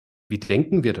wie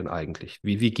denken wir denn eigentlich?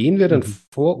 Wie gehen wir denn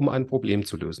vor, um ein Problem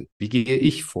zu lösen? Wie gehe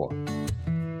ich vor?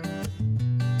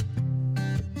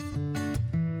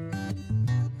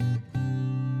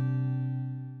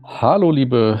 Hallo,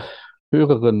 liebe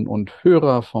Hörerinnen und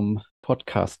Hörer vom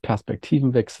Podcast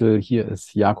Perspektivenwechsel. Hier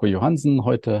ist Jaakko Johannsen,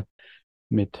 heute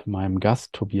mit meinem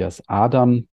Gast Tobias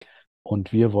Adam.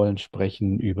 Und wir wollen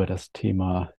sprechen über das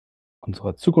Thema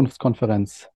unserer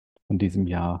Zukunftskonferenz von diesem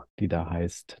Jahr, die da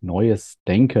heißt Neues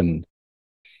Denken.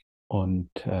 Und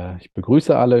ich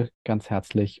begrüße alle ganz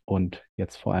herzlich und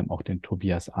jetzt vor allem auch den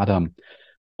Tobias Adam.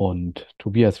 Und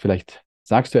Tobias, vielleicht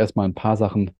sagst du erst mal ein paar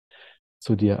Sachen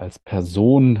zu dir als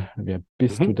Person. Wer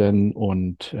bist du Mhm. denn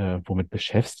und womit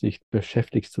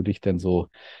beschäftigst du dich denn so,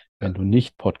 wenn du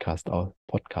nicht Podcasts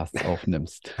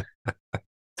aufnimmst?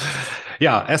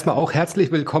 Ja, erstmal auch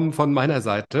herzlich willkommen von meiner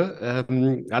Seite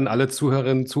an alle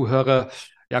Zuhörerinnen und Zuhörer.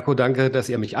 Jaco, danke, dass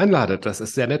ihr mich einladet. Das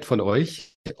ist sehr nett von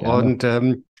euch. Gerne.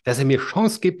 Und dass ihr mir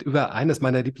Chance gibt, über eines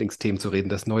meiner Lieblingsthemen zu reden,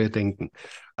 das neue Denken.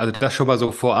 Also das schon mal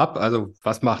so vorab. Also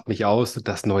was macht mich aus?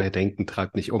 Das neue Denken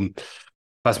treibt mich um.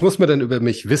 Was muss man denn über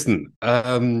mich wissen?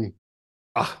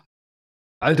 Ach,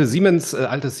 altes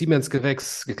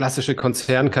Siemens-Gewächs, klassische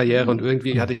Konzernkarriere und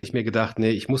irgendwie hatte ich mir gedacht,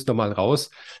 nee, ich muss noch mal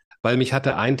raus, weil mich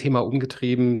hatte ein Thema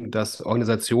umgetrieben, dass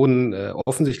Organisationen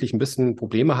offensichtlich ein bisschen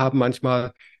Probleme haben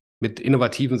manchmal mit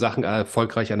innovativen Sachen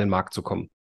erfolgreich an den Markt zu kommen.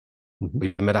 Mhm. Und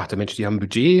ich mir dachte, Mensch, die haben ein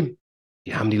Budget,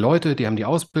 die haben die Leute, die haben die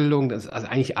Ausbildung, das ist also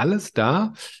eigentlich alles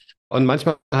da und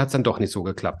manchmal hat es dann doch nicht so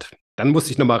geklappt. Dann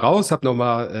musste ich nochmal raus, habe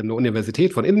nochmal eine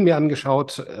Universität von innen mir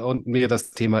angeschaut und mir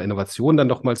das Thema Innovation dann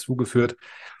nochmal zugeführt.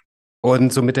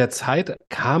 Und so mit der Zeit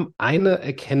kam eine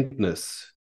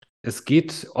Erkenntnis. Es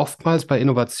geht oftmals bei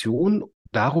Innovation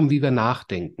darum, wie wir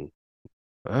nachdenken.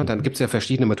 Ja, dann Mhm. gibt es ja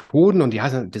verschiedene Methoden und die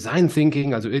heißen Design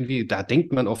Thinking, also irgendwie, da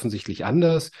denkt man offensichtlich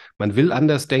anders, man will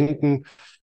anders denken.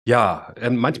 Ja,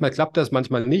 manchmal klappt das,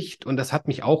 manchmal nicht. Und das hat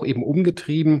mich auch eben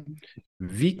umgetrieben.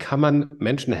 Wie kann man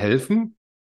Menschen helfen,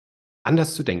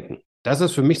 anders zu denken? Das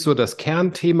ist für mich so das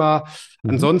Kernthema.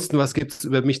 Mhm. Ansonsten, was gibt es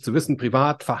über mich zu wissen?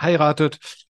 Privat, verheiratet,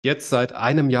 jetzt seit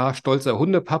einem Jahr stolzer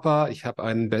Hundepapa. Ich habe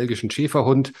einen belgischen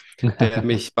Schäferhund, der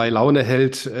mich bei Laune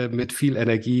hält mit viel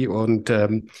Energie und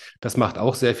das macht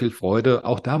auch sehr viel Freude.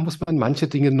 Auch da muss man manche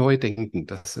Dinge neu denken.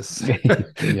 Das ist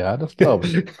Ja, das glaube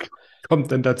ich.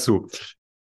 kommt dann dazu. Das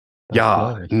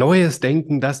Ja, glaube ich. neues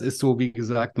Denken, das ist so, wie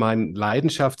gesagt, mein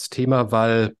Leidenschaftsthema,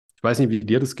 weil ich weiß nicht, wie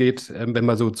dir das geht, wenn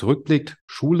man so zurückblickt,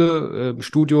 Schule,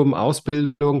 Studium,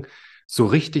 Ausbildung, so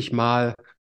richtig mal,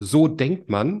 so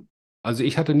denkt man. Also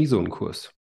ich hatte nie so einen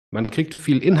Kurs. Man kriegt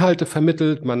viel Inhalte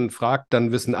vermittelt, man fragt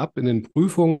dann Wissen ab in den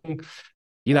Prüfungen.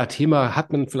 Je nach Thema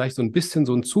hat man vielleicht so ein bisschen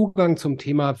so einen Zugang zum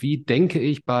Thema, wie denke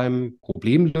ich beim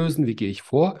Problemlösen, wie gehe ich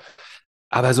vor.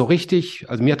 Aber so richtig,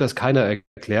 also mir hat das keiner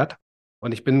erklärt.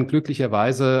 Und ich bin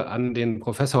glücklicherweise an den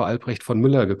Professor Albrecht von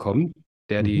Müller gekommen,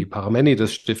 der Mhm. die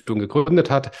Parmenides-Stiftung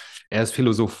gegründet hat. Er ist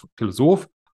Philosoph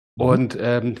Mhm.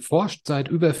 und forscht seit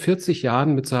über 40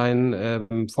 Jahren mit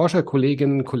seinen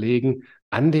Forscherkolleginnen und Kollegen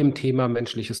an dem Thema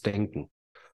menschliches Denken.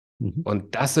 Mhm.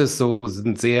 Und das ist so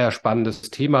ein sehr spannendes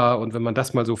Thema. Und wenn man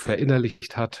das mal so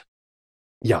verinnerlicht hat,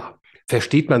 ja,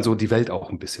 versteht man so die Welt auch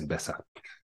ein bisschen besser.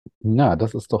 Ja,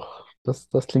 das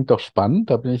klingt doch spannend.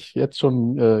 Da bin ich jetzt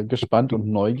schon gespannt und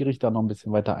neugierig, da noch ein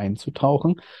bisschen weiter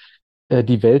einzutauchen.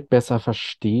 Die Welt besser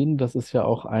verstehen, das ist ja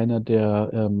auch eine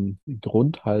der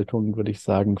Grundhaltungen, würde ich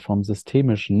sagen, vom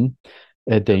systemischen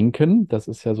Ja. Denken. Das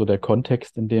ist ja so der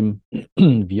Kontext, in dem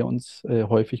wir uns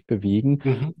häufig bewegen.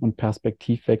 Mhm. Und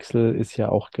Perspektivwechsel ist ja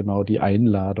auch genau die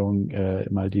Einladung,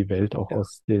 mal die Welt auch Ja.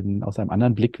 aus einem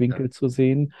anderen Ja. Blickwinkel zu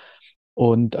sehen.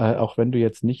 Und auch wenn du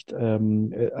jetzt nicht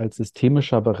als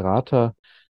systemischer Berater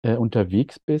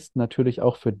unterwegs bist, natürlich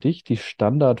auch für dich die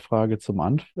Standardfrage zum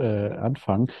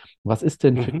Anfang. Was ist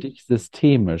denn für Mhm. dich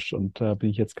systemisch? Und da bin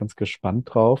ich jetzt ganz gespannt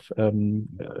drauf,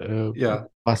 Ja.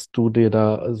 was du dir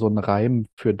da so einen Reim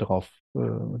für drauf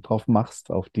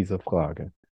machst auf diese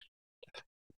Frage.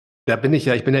 Da bin ich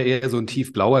ja, ich bin ja eher so ein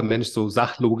tiefblauer Mensch, so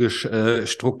sachlogisch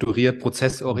strukturiert, Mhm.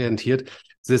 prozessorientiert.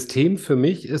 System für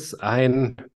mich ist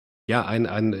ein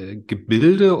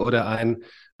Gebilde oder ein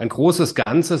großes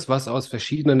Ganzes, was aus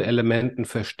verschiedenen Elementen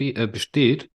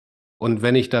besteht. Und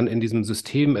wenn ich dann in diesem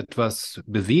System etwas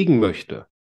bewegen möchte,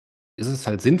 ist es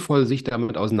halt sinnvoll, sich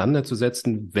damit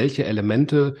auseinanderzusetzen, welche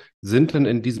Elemente sind denn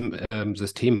in diesem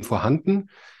System vorhanden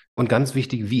und ganz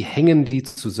wichtig, wie hängen die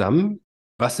zusammen?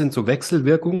 Was sind so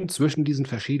Wechselwirkungen zwischen diesen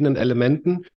verschiedenen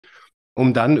Elementen,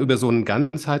 um dann über so ein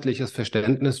ganzheitliches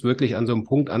Verständnis wirklich an so einem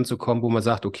Punkt anzukommen, wo man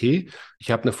sagt, okay,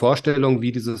 ich habe eine Vorstellung,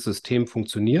 wie dieses System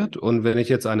funktioniert und wenn ich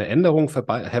jetzt eine Änderung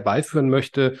herbeiführen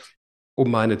möchte, um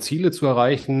meine Ziele zu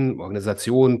erreichen,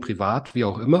 Organisation, privat, wie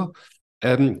auch immer,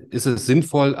 ist es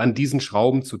sinnvoll, an diesen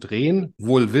Schrauben zu drehen,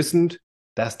 wohl wissend,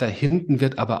 dass da hinten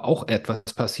wird aber auch etwas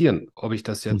passieren. Ob ich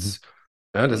das Mhm. jetzt,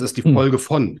 ja, das ist die Mhm. Folge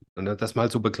von, und dass man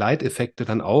halt so Begleiteffekte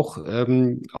dann auch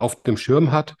auf dem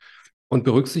Schirm hat und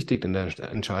berücksichtigt in der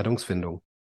Entscheidungsfindung.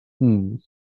 Mhm.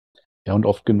 Ja, und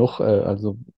oft genug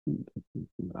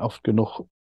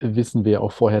wissen wir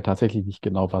auch vorher tatsächlich nicht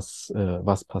genau,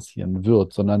 was passieren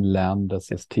wird, sondern lernen das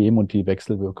System und die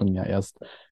Wechselwirkung ja erst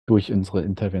durch unsere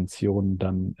Intervention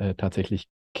dann tatsächlich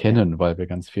kennen, weil wir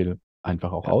ganz viel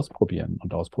einfach auch Ja. ausprobieren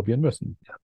und ausprobieren müssen.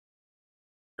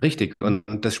 Richtig. Und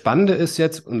das Spannende ist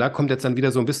jetzt, und da kommt jetzt dann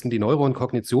wieder so ein bisschen die Neuro- und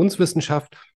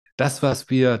Kognitionswissenschaft, das, was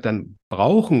wir dann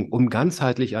brauchen, um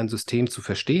ganzheitlich ein System zu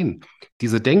verstehen,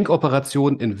 diese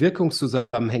Denkoperation in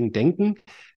Wirkungszusammenhängen denken,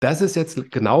 das ist jetzt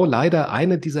genau leider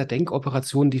eine dieser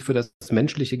Denkoperationen, die für das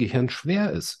menschliche Gehirn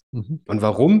schwer ist. Mhm. Und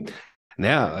warum?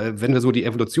 Naja, wenn wir so die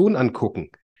Evolution angucken,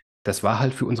 das war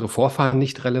halt für unsere Vorfahren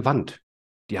nicht relevant.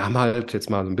 Die haben halt jetzt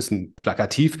mal so ein bisschen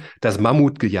plakativ das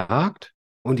Mammut gejagt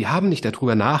und die haben nicht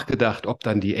darüber nachgedacht, ob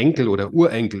dann die Enkel oder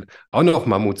Urenkel auch noch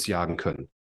Mammuts jagen können.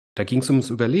 Da ging es ums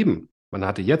Überleben. Man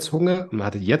hatte jetzt Hunger, man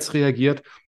hatte jetzt reagiert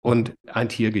Mhm. und ein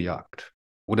Tier gejagt.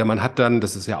 Oder man hat dann,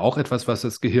 das ist ja auch etwas, was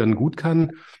das Gehirn gut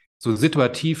kann, so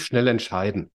situativ schnell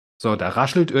entscheiden. So, da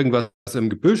raschelt irgendwas im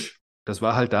Gebüsch. Das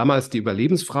war halt damals die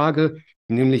Überlebensfrage,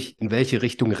 nämlich in welche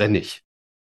Richtung renne ich?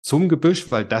 Zum Gebüsch,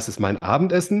 weil das ist mein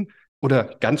Abendessen,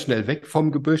 oder ganz schnell weg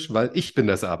vom Gebüsch, weil ich bin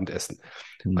das Abendessen.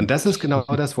 Und Mhm. das ist genau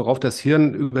das, worauf das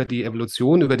Hirn über die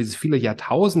Evolution, über diese viele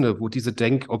Jahrtausende, wo diese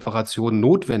Denkoperation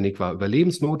notwendig war,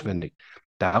 überlebensnotwendig,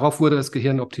 darauf wurde das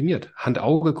Gehirn optimiert.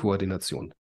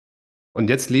 Hand-Auge-Koordination. Und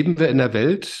jetzt leben wir in der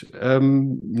Welt,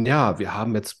 ja, wir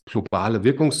haben jetzt globale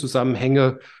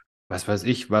Wirkungszusammenhänge, was weiß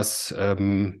ich, was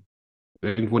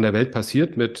irgendwo in der Welt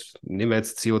passiert mit, nehmen wir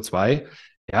jetzt CO2,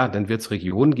 ja, dann wird es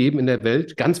Regionen geben in der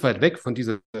Welt, ganz weit weg von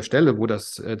dieser Stelle, wo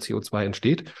das CO2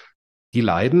 entsteht, die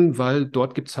leiden, weil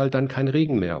dort gibt es halt dann keinen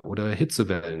Regen mehr oder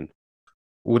Hitzewellen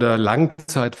oder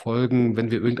Langzeitfolgen,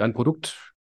 wenn wir irgendein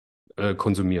Produkt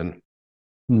konsumieren.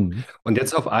 Mhm. Und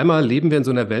jetzt auf einmal leben wir in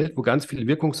so einer Welt, wo ganz viele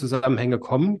Wirkungszusammenhänge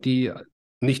kommen, die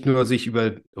nicht nur sich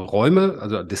über Räume,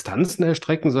 also Distanzen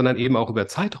erstrecken, sondern eben auch über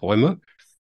Zeiträume.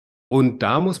 Und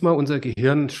da muss man unser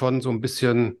Gehirn schon so ein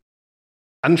bisschen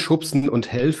anschubsen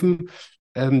und helfen,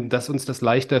 dass uns das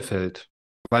leichter fällt.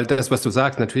 Weil das, was du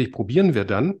sagst, natürlich probieren wir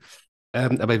dann,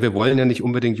 aber wir wollen ja nicht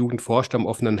unbedingt Jugend forscht am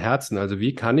offenen Herzen. Also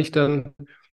wie kann ich dann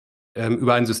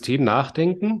über ein System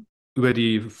nachdenken, über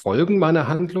die Folgen meiner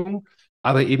Handlung,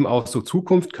 aber eben auch so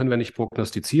Zukunft können wir nicht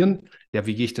prognostizieren. Ja,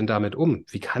 wie gehe ich denn damit um?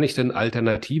 Wie kann ich denn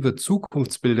alternative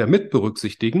Zukunftsbilder mit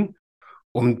berücksichtigen,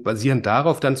 um basierend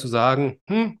darauf dann zu sagen,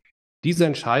 diese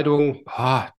Entscheidung,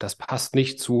 das passt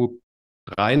nicht zu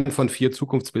 3 von 4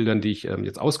 Zukunftsbildern, die ich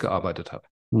jetzt ausgearbeitet habe.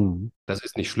 Mhm. Das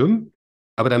ist nicht schlimm,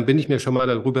 aber dann bin ich mir schon mal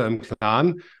darüber im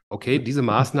Klaren, okay, diese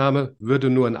Maßnahme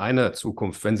würde nur in einer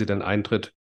Zukunft, wenn sie dann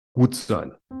eintritt, gut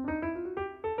sein.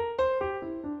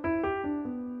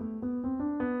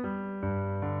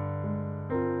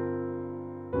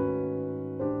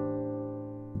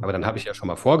 Aber dann habe ich ja schon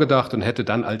mal vorgedacht und hätte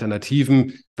dann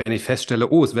Alternativen, wenn ich feststelle,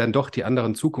 oh, es werden doch die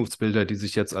anderen Zukunftsbilder, die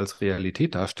sich jetzt als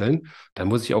Realität darstellen, dann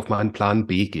muss ich auf meinen Plan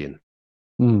B gehen.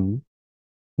 Mhm.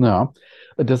 Ja,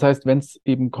 das heißt, wenn es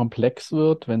eben komplex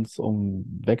wird, wenn es um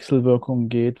Wechselwirkungen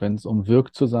geht, wenn es um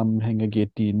Wirkzusammenhänge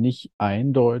geht, die nicht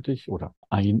eindeutig oder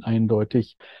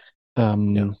eindeutig Ja,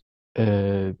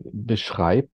 ähm,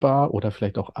 beschreibbar oder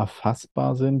vielleicht auch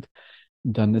erfassbar sind,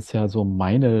 dann ist ja so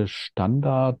meine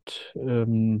Standard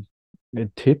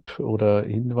Tipp oder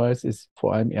Hinweis ist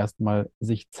vor allem erstmal,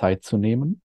 sich Zeit zu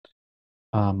nehmen.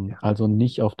 ja, Also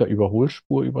nicht auf der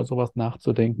Überholspur über sowas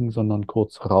nachzudenken, sondern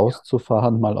kurz ja,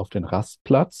 rauszufahren, mal auf den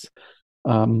Rastplatz.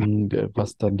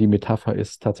 Was dann die Metapher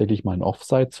ist, tatsächlich mal ein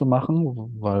Offside zu machen,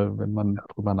 weil wenn man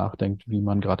drüber nachdenkt, wie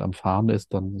man gerade am Fahren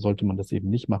ist, dann sollte man das eben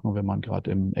nicht machen, wenn man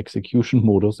gerade im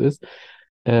Execution-Modus ist,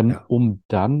 ja. um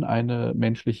dann eine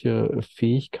menschliche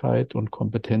Fähigkeit und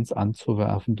Kompetenz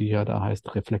anzuwerfen, die ja da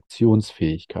heißt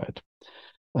Reflexionsfähigkeit.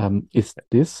 Ist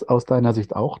das aus deiner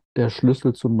Sicht auch der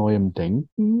Schlüssel zu neuem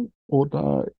Denken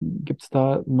oder gibt es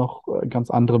da noch ganz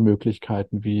andere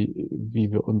Möglichkeiten, wie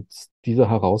wir uns diese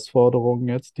Herausforderungen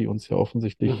jetzt, die uns ja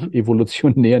offensichtlich Mhm.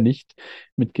 evolutionär nicht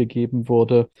mitgegeben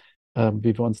wurde,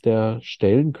 wie wir uns der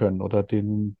stellen können oder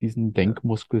diesen Ja.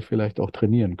 Denkmuskel vielleicht auch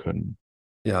trainieren können?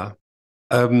 Ja.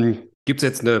 Gibt es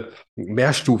jetzt eine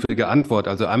mehrstufige Antwort?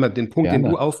 Also einmal den Punkt, den du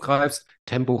Gerne. aufgreifst,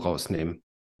 Tempo rausnehmen.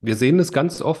 Wir sehen das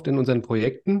ganz oft in unseren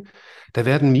Projekten. Da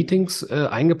werden Meetings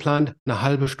eingeplant, eine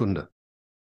halbe Stunde.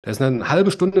 Da ist eine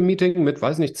halbe Stunde Meeting mit,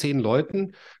 weiß nicht, 10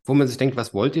 Leuten, wo man sich denkt,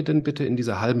 was wollt ihr denn bitte in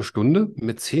dieser halben Stunde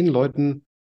mit 10 Leuten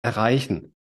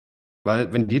erreichen?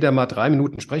 Weil wenn jeder mal 3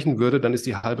 Minuten sprechen würde, dann ist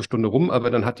die halbe Stunde rum, aber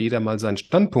dann hat jeder mal seinen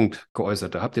Standpunkt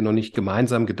geäußert. Da habt ihr noch nicht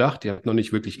gemeinsam gedacht, ihr habt noch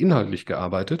nicht wirklich inhaltlich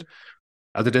gearbeitet.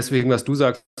 Also deswegen, was du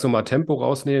sagst, so mal Tempo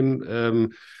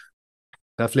rausnehmen,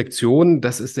 Reflexion,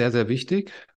 das ist sehr, sehr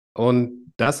wichtig.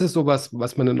 Und das ist sowas,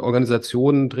 was man in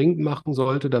Organisationen dringend machen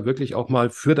sollte, da wirklich auch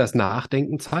mal für das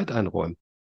Nachdenken Zeit einräumen.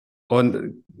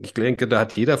 Und ich denke, da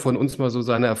hat jeder von uns mal so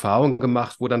seine Erfahrung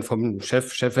gemacht, wo dann vom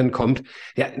Chef, Chefin kommt,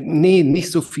 ja, nee,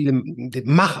 nicht so viel,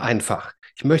 mach einfach.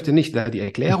 Ich möchte nicht da die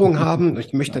Erklärung haben,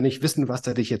 ich möchte nicht wissen, was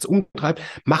da dich jetzt umtreibt.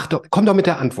 Mach doch, komm doch mit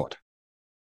der Antwort.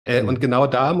 Und genau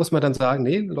da muss man dann sagen,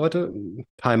 nee, Leute,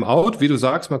 Time out, wie du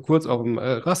sagst, mal kurz auf dem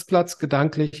Rastplatz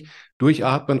gedanklich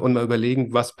durchatmen und mal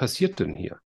überlegen, was passiert denn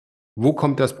hier? Wo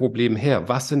kommt das Problem her?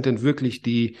 Was sind denn wirklich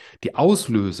die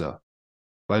Auslöser?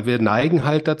 Weil wir neigen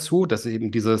halt dazu, dass eben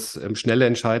dieses schnelle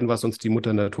Entscheiden, was uns die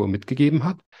Mutter Natur mitgegeben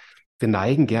hat, wir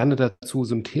neigen gerne dazu,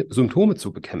 Symptome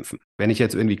zu bekämpfen. Wenn ich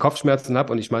jetzt irgendwie Kopfschmerzen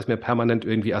habe und ich schmeiße mir permanent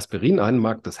irgendwie Aspirin ein,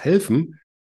 mag das helfen.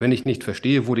 Wenn ich nicht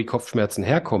verstehe, wo die Kopfschmerzen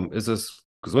herkommen, ist es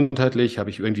gesundheitlich, habe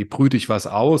ich irgendwie, brüte ich was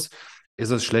aus? Ist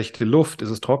es schlechte Luft?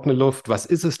 Ist es trockene Luft? Was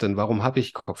ist es denn? Warum habe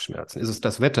ich Kopfschmerzen? Ist es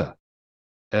das Wetter?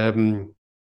 Dann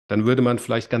würde man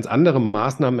vielleicht ganz andere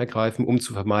Maßnahmen ergreifen, um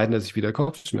zu vermeiden, dass ich wieder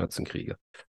Kopfschmerzen kriege.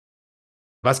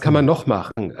 Was kann man noch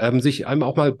machen? Sich einem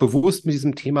auch mal bewusst mit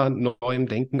diesem Thema Neuem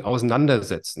Denken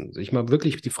auseinandersetzen. Sich mal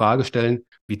wirklich die Frage stellen,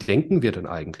 wie denken wir denn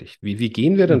eigentlich? Wie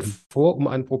gehen wir denn vor, um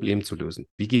ein Problem zu lösen?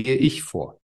 Wie gehe ich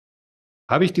vor?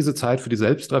 Habe ich diese Zeit für die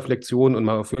Selbstreflexion und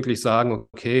mal auch wirklich sagen,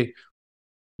 okay,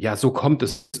 ja, so kommt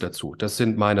es dazu. Das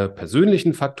sind meine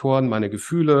persönlichen Faktoren, meine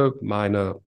Gefühle,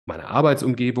 meine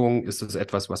Arbeitsumgebung. Ist es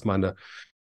etwas, was mein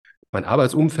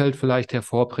Arbeitsumfeld vielleicht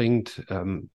hervorbringt?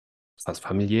 Was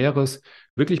familiäres?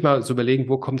 Wirklich mal so überlegen,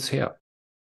 wo kommt es her?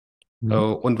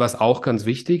 Und was auch ganz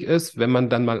wichtig ist, wenn man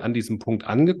dann mal an diesem Punkt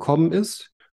angekommen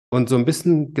ist und so ein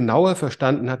bisschen genauer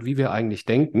verstanden hat, wie wir eigentlich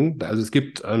denken. Also es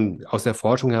gibt aus der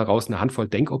Forschung heraus eine Handvoll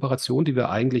Denkoperationen, die wir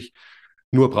eigentlich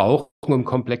nur brauchen, um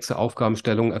komplexe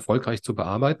Aufgabenstellungen erfolgreich zu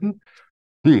bearbeiten.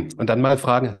 Und dann mal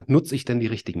fragen, nutze ich denn die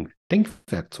richtigen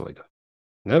Denkwerkzeuge?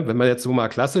 Ne, wenn man jetzt so mal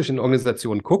klassisch in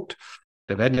Organisationen guckt,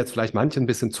 da werden jetzt vielleicht manche ein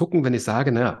bisschen zucken, wenn ich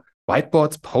sage, naja,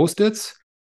 Whiteboards, Post-its,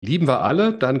 lieben wir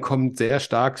alle. Dann kommt sehr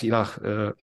stark, je nach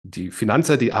die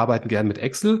Finanzer, die arbeiten gern mit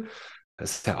Excel.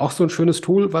 Das ist ja auch so ein schönes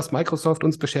Tool, was Microsoft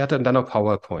uns beschert hat. Und dann noch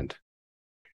PowerPoint.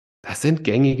 Das sind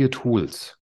gängige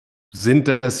Tools. Sind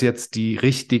das jetzt die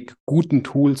richtig guten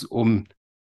Tools, um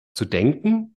zu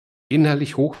denken,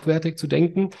 inhaltlich hochwertig zu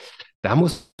denken? Da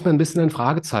muss man ein bisschen ein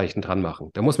Fragezeichen dran machen.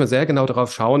 Da muss man sehr genau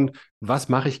darauf schauen, was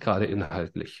mache ich gerade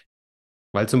inhaltlich?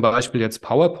 Weil zum Beispiel jetzt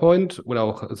PowerPoint oder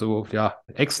auch so, ja,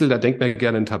 Excel, da denkt man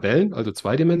gerne in Tabellen, also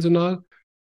zweidimensional.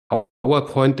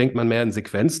 PowerPoint denkt man mehr in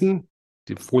Sequenzen.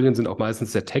 Die Folien sind auch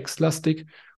meistens sehr textlastig.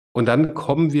 Und dann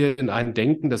kommen wir in ein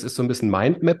Denken, das ist so ein bisschen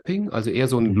Mindmapping, also eher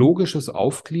so ein logisches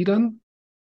Aufgliedern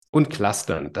und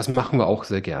Clustern. Das machen wir auch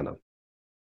sehr gerne.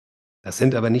 Das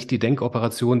sind aber nicht die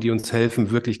Denkoperationen, die uns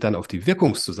helfen, wirklich dann auf die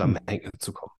Wirkungszusammenhänge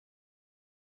zu kommen.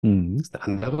 Das ist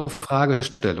eine andere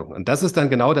Fragestellung. Und das ist dann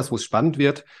genau das, wo es spannend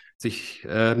wird, sich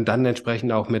dann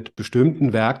entsprechend auch mit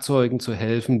bestimmten Werkzeugen zu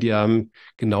helfen, die einem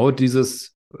genau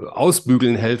dieses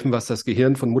Ausbügeln helfen, was das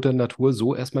Gehirn von Mutter Natur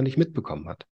so erstmal nicht mitbekommen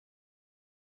hat.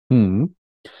 Und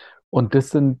das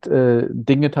sind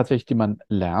Dinge tatsächlich, die man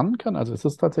lernen kann. Also ist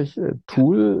es tatsächlich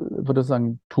würde ich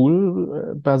sagen,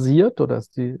 toolbasiert oder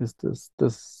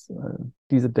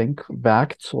diese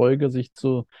Denkwerkzeuge sich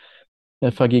zu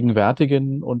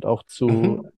vergegenwärtigen und auch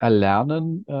zu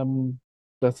erlernen,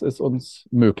 das ist uns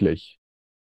möglich.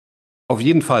 Auf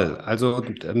jeden Fall. Also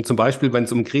zum Beispiel, wenn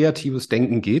es um kreatives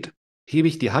Denken geht, hebe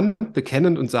ich die Hand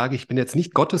bekennend und sage, ich bin jetzt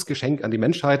nicht Gottes Geschenk an die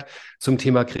Menschheit zum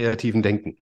Thema kreativen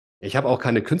Denken. Ich habe auch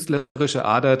keine künstlerische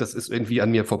Ader, das ist irgendwie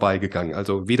an mir vorbeigegangen.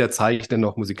 Also weder zeichnen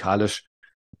noch musikalisch.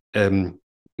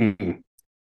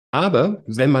 Aber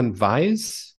wenn man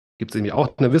weiß, gibt es irgendwie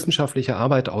auch eine wissenschaftliche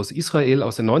Arbeit aus Israel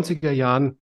aus den 90er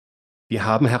Jahren, die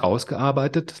haben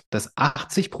herausgearbeitet, dass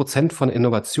 80% von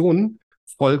Innovationen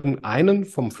folgen einem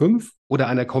von 5 oder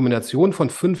einer Kombination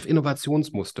von 5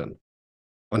 Innovationsmustern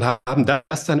und haben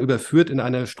das dann überführt in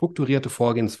eine strukturierte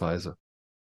Vorgehensweise.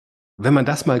 Wenn man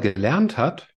das mal gelernt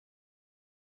hat,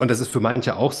 und das ist für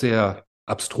manche auch sehr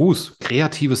abstrus,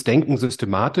 kreatives Denken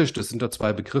systematisch, das sind doch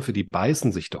 2 Begriffe, die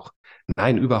beißen sich doch.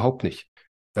 Nein, überhaupt nicht.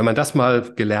 Wenn man das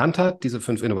mal gelernt hat, diese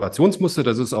 5 Innovationsmuster,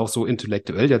 das ist auch so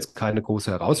intellektuell jetzt keine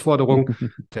große Herausforderung.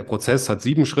 Der Prozess hat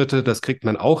 7 Schritte, das kriegt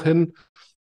man auch hin.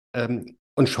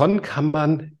 Und schon kann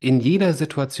man in jeder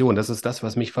Situation, das ist das,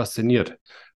 was mich fasziniert.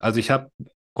 Also ich habe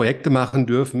Projekte machen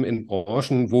dürfen in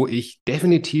Branchen, wo ich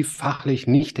definitiv fachlich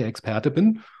nicht der Experte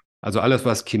bin. Also alles,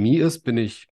 was Chemie ist, bin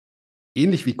ich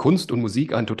ähnlich wie Kunst und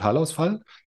Musik ein Totalausfall.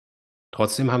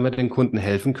 Trotzdem haben wir den Kunden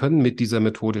helfen können, mit dieser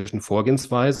methodischen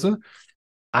Vorgehensweise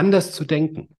anders zu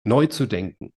denken, neu zu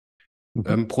denken,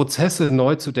 Mhm. Prozesse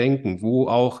neu zu denken, wo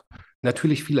auch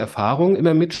natürlich viel Erfahrung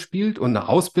immer mitspielt und eine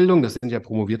Ausbildung. Das sind ja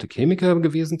promovierte Chemiker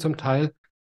gewesen zum Teil.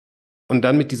 Und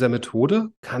dann mit dieser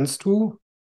Methode kannst du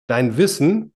dein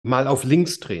Wissen mal auf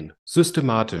links drehen,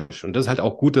 systematisch. Und das ist halt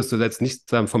auch gut, dass du jetzt nicht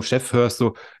vom Chef hörst,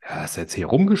 so, ja, ist jetzt hier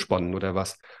rumgesponnen oder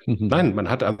was. Mhm. Nein, man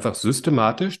hat einfach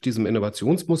systematisch diesem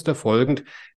Innovationsmuster folgend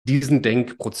diesen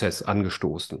Denkprozess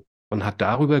angestoßen und hat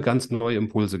darüber ganz neue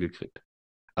Impulse gekriegt.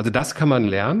 Also das kann man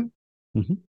lernen.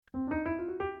 Mhm.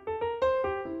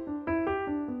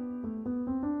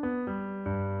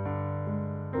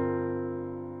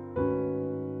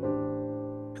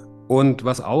 Und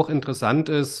was auch interessant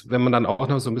ist, wenn man dann auch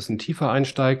noch so ein bisschen tiefer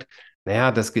einsteigt,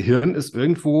 naja, das Gehirn ist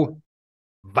irgendwo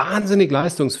wahnsinnig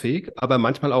leistungsfähig, aber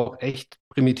manchmal auch echt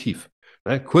primitiv.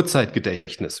 Ne?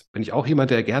 Kurzzeitgedächtnis. Bin ich auch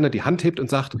jemand, der gerne die Hand hebt und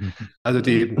sagt, also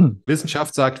die Mhm.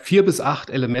 Wissenschaft sagt, 4 bis 8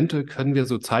 Elemente können wir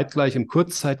so zeitgleich im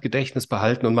Kurzzeitgedächtnis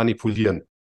behalten und manipulieren.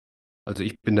 Also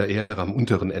ich bin da eher am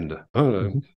unteren Ende.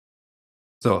 Ne? Mhm.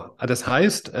 So, das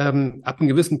heißt, ab einem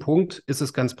gewissen Punkt ist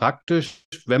es ganz praktisch,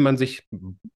 wenn man sich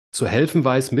zu helfen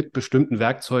weiß mit bestimmten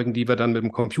Werkzeugen, die wir dann mit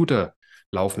dem Computer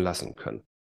laufen lassen können.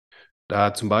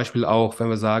 Da zum Beispiel auch, wenn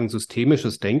wir sagen,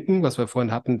 systemisches Denken, was wir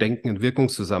vorhin hatten, Denken in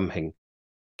Wirkungszusammenhängen.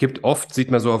 Gibt oft,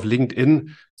 sieht man so auf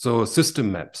LinkedIn, so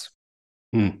System Maps.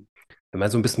 Wenn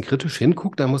man so ein bisschen kritisch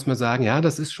hinguckt, dann muss man sagen, ja,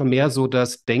 das ist schon mehr so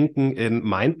das Denken in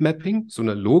Mindmapping, so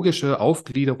eine logische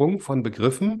Aufgliederung von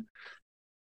Begriffen.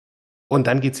 Und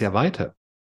dann geht es ja weiter.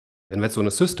 Wenn wir jetzt so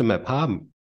eine System Map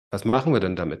haben, was machen wir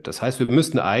denn damit? Das heißt, wir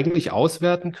müssten eigentlich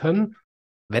auswerten können,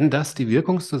 wenn das die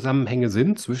Wirkungszusammenhänge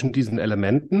sind zwischen diesen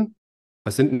Elementen,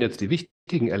 was sind denn jetzt die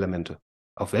wichtigen Elemente?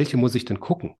 Auf welche muss ich denn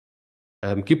gucken?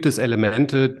 Gibt es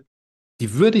Elemente,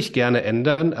 die würde ich gerne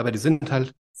ändern, aber die sind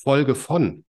halt Folge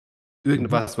von Mhm.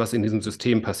 irgendwas, was in diesem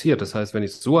System passiert. Das heißt, wenn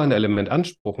ich so ein Element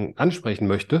ansprechen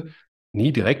möchte,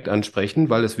 nie direkt ansprechen,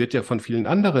 weil es wird ja von vielen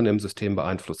anderen im System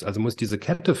beeinflusst. Also muss ich diese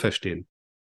Kette verstehen.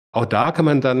 Auch da kann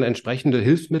man dann entsprechende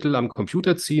Hilfsmittel am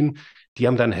Computer ziehen, die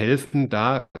einem dann helfen,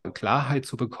 da Klarheit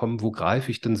zu bekommen, wo greife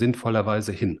ich denn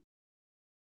sinnvollerweise hin.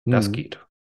 Das Mhm. geht.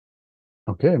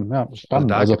 Okay, ja, Also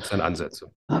spannend. da Also gibt es dann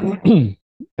Ansätze.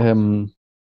 ähm,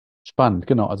 spannend,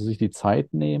 genau. Also sich die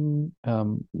Zeit nehmen,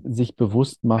 sich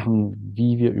bewusst machen,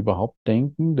 wie wir überhaupt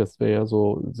denken. Das wäre ja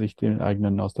so, sich den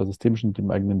eigenen, aus der systemischen,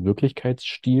 dem eigenen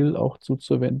Wirklichkeitsstil auch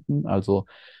zuzuwenden. Also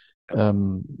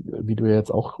wie du ja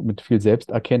jetzt auch mit viel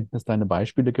Selbsterkenntnis deine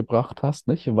Beispiele gebracht hast,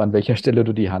 nicht? An welcher Stelle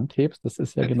du die Hand hebst, das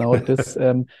ist ja genau das,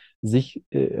 sich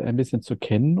ein bisschen zu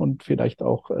kennen und vielleicht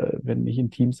auch, wenn ich in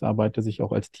Teams arbeite, sich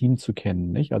auch als Team zu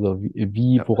kennen, nicht? Also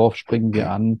Ja. worauf springen wir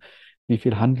an? Wie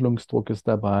viel Handlungsdruck ist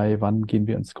dabei? Wann gehen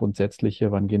wir ins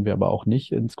Grundsätzliche? Wann gehen wir aber auch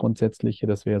nicht ins Grundsätzliche?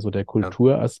 Das wäre so der Ja.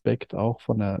 Kulturaspekt auch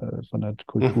von der Mhm.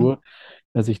 Kultur,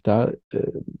 sich da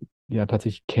ja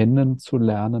tatsächlich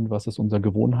kennenzulernen, was ist unser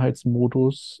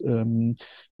Gewohnheitsmodus,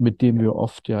 mit dem Ja. wir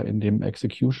oft ja in dem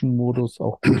Execution-Modus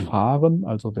auch gut fahren.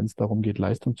 Also wenn es darum geht,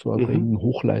 Leistung zu Mhm. erbringen,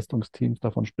 Hochleistungsteams,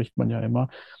 davon spricht man ja immer.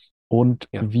 Und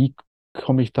Ja. wie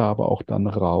komme ich da aber auch dann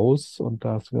raus? Und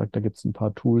da hast du gesagt, da gibt es ein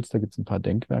paar Tools, da gibt es ein paar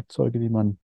Denkwerkzeuge, die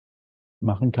man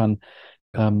machen kann.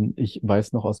 Ja. Ich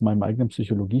weiß noch aus meinem eigenen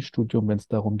Psychologiestudium, wenn es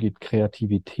darum geht,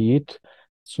 Kreativität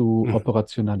zu Mhm.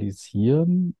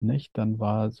 operationalisieren, nicht? Dann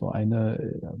war so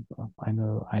eine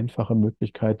einfache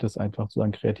Möglichkeit, das einfach zu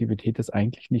sagen, Kreativität ist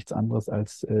eigentlich nichts anderes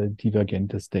als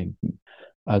divergentes Denken.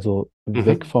 Also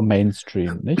weg Mhm. vom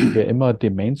Mainstream, nicht? Wer immer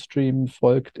dem Mainstream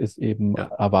folgt, ist eben Ja.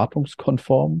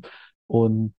 erwartungskonform.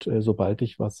 Und sobald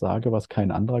ich was sage, was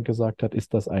kein anderer gesagt hat,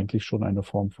 ist das eigentlich schon eine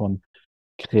Form von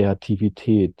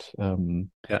Kreativität.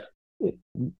 Ja.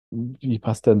 Wie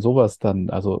passt denn sowas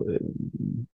dann, also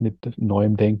mit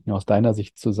neuem Denken aus deiner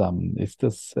Sicht zusammen? Ist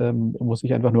das, muss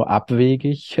ich einfach nur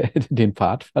abwegig den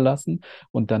Pfad verlassen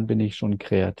und dann bin ich schon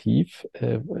kreativ?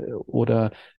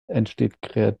 Oder entsteht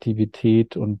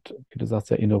Kreativität und, wie du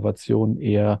sagst, ja, Innovation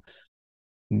eher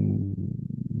mh,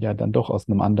 ja dann doch aus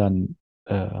einem anderen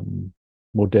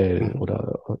Modell Mhm.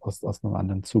 oder aus einem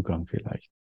anderen Zugang vielleicht?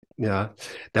 Ja.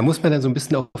 Da muss man dann so ein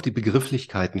bisschen auf die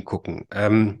Begrifflichkeiten gucken.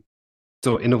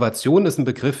 So, Innovation ist ein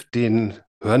Begriff, den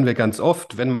hören wir ganz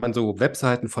oft, wenn man so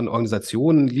Webseiten von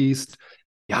Organisationen liest.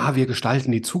 Ja, wir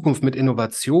gestalten die Zukunft mit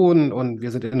Innovation und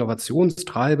wir sind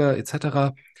Innovationstreiber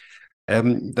etc.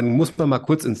 Dann muss man mal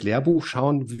kurz ins Lehrbuch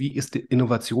schauen, wie ist die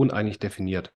Innovation eigentlich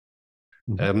definiert?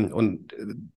 Mhm. Und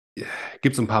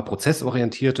gibt es ein paar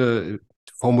prozessorientierte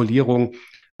Formulierungen,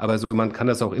 aber so, man kann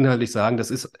das auch inhaltlich sagen, das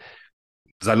ist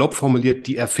salopp formuliert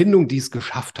die Erfindung, die es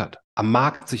geschafft hat, am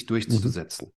Markt sich Mhm.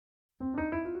 durchzusetzen.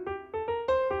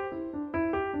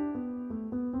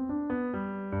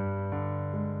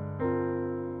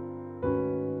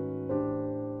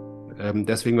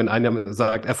 Deswegen, wenn einer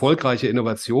sagt, erfolgreiche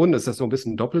Innovation, ist das so ein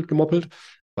bisschen doppelt gemoppelt,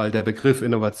 weil der Begriff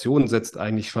Innovation setzt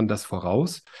eigentlich schon das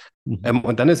voraus. Mhm.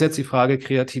 Und dann ist jetzt die Frage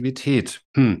Kreativität.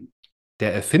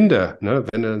 Der Erfinder, ne,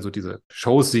 wenn du dann so diese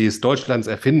Shows siehst, Deutschlands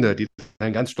Erfinder, die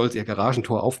dann ganz stolz ihr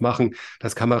Garagentor aufmachen,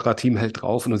 das Kamerateam hält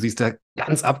drauf und du siehst da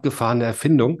ganz abgefahrene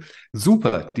Erfindung.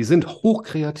 Super, die sind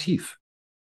hochkreativ.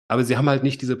 Aber sie haben halt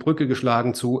nicht diese Brücke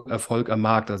geschlagen zu Erfolg am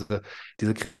Markt. Also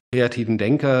diese kreativen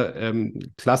Denker,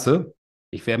 klasse.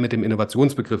 Ich wäre mit dem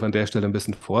Innovationsbegriff an der Stelle ein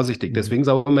bisschen vorsichtig. Mhm. Deswegen ist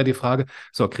auch immer die Frage,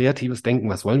 so kreatives Denken,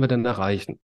 was wollen wir denn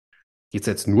erreichen? Geht es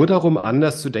jetzt nur darum,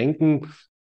 anders zu denken?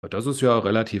 Das ist ja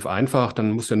relativ einfach,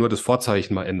 dann musst du ja nur das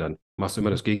Vorzeichen mal ändern. Machst du immer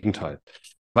Mhm. das Gegenteil.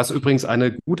 Was übrigens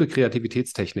eine gute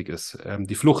Kreativitätstechnik ist,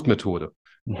 die Fluchtmethode.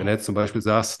 Wenn du Mhm. jetzt zum Beispiel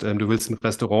sagst, du willst ein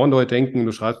Restaurant neu denken,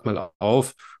 du schreibst mal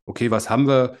auf, okay, was haben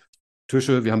wir?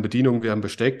 Tische, wir haben Bedienung, wir haben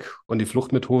Besteck und die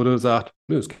Fluchtmethode sagt,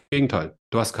 nö, das Gegenteil.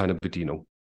 Du hast keine Bedienung,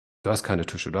 du hast keine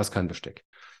Tische, du hast kein Besteck.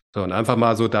 So, und einfach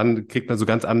mal so, dann kriegt man so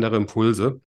ganz andere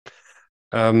Impulse.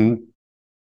 Ähm,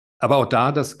 aber auch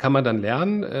da, das kann man dann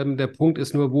lernen. Der Punkt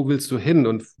ist nur, wo willst du hin?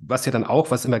 Und was ja dann auch,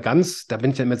 was immer ganz, da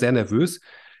bin ich ja immer sehr nervös,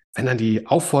 wenn dann die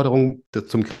Aufforderung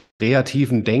zum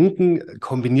kreativen Denken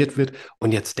kombiniert wird.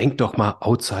 Und jetzt denk doch mal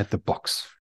outside the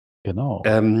box. Genau.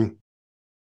 Ähm,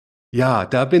 ja,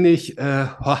 da bin ich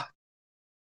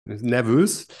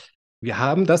nervös. Wir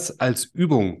haben das als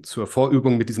Übung zur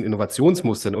Vorübung mit diesen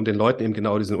Innovationsmustern, um den Leuten eben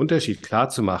genau diesen Unterschied klar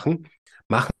zu machen,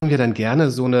 machen wir dann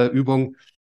gerne so eine Übung.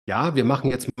 Ja, wir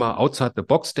machen jetzt mal outside the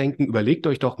box denken. Überlegt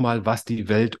euch doch mal, was die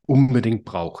Welt unbedingt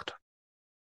braucht.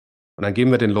 Und dann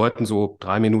geben wir den Leuten so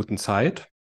 3 Minuten Zeit.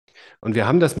 Und wir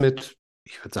haben das mit,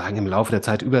 ich würde sagen, im Laufe der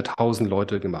Zeit über 1000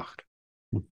 Leute gemacht.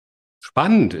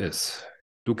 Spannend ist,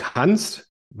 du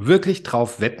kannst wirklich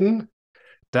drauf wetten,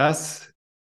 dass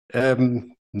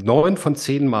 9 von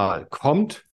 10 Mal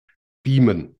kommt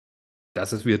Beamen.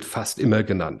 Wird fast immer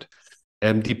genannt.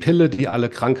 Die Pille, die alle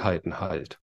Krankheiten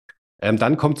heilt.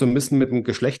 Dann kommt so ein bisschen mit einem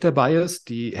Geschlechterbias.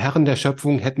 Die Herren der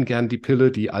Schöpfung hätten gern die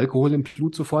Pille, die Alkohol im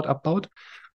Blut sofort abbaut.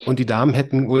 Und die Damen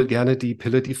hätten wohl gerne die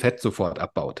Pille, die Fett sofort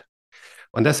abbaut.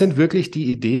 Und das sind wirklich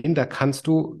die Ideen, da kannst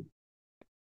du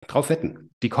drauf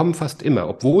wetten. Die kommen fast immer,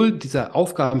 obwohl diese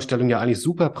Aufgabenstellung ja eigentlich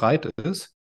super breit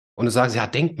ist. Und du sagst, ja,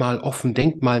 denk mal offen,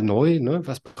 denk mal neu, ne?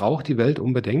 Was braucht die Welt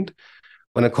unbedingt?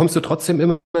 Und dann kommst du trotzdem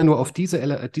immer nur auf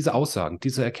diese Aussagen,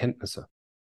 diese Erkenntnisse.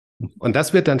 Und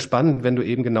das wird dann spannend, wenn du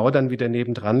eben genau dann wieder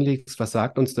nebendran liegst. Was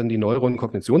sagt uns denn die Neuro- und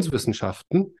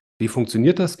Kognitionswissenschaften? Wie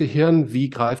funktioniert das Gehirn? Wie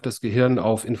greift das Gehirn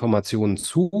auf Informationen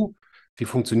zu? Wie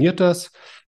funktioniert das?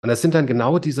 Und das sind dann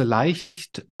genau diese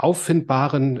leicht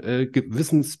auffindbaren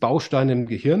Wissensbausteine im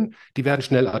Gehirn, die werden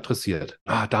schnell adressiert.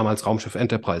 Damals Raumschiff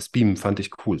Enterprise, Beam fand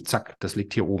ich cool. Zack, das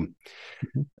liegt hier oben.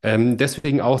 Mhm.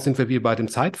 Deswegen auch sind wir wie bei dem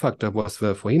Zeitfaktor, was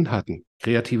wir vorhin hatten.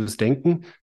 Kreatives Denken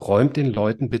räumt den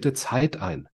Leuten bitte Zeit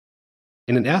ein.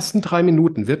 In den ersten 3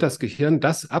 Minuten wird das Gehirn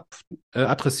das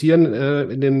adressieren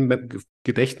in den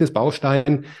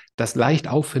Gedächtnisbausteinen, das leicht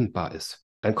auffindbar ist.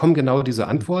 Dann kommen genau diese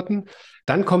Antworten.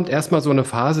 Dann kommt erstmal so eine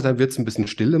Phase, dann wird es ein bisschen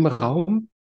still im Raum,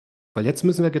 weil jetzt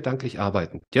müssen wir gedanklich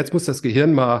arbeiten. Jetzt muss das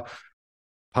Gehirn mal ein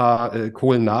paar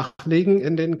Kohlen nachlegen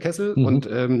in den Kessel Mhm. und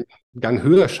Gang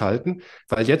höher schalten,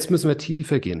 weil jetzt müssen wir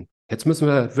tiefer gehen. Jetzt müssen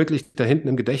wir wirklich da hinten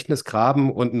im Gedächtnis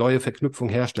graben und neue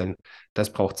Verknüpfungen herstellen.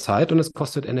 Das braucht Zeit und es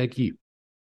kostet Energie.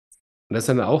 Und das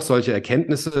sind dann auch solche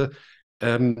Erkenntnisse,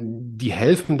 die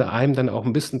helfen da einem dann auch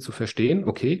ein bisschen zu verstehen,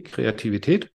 okay,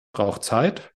 Kreativität braucht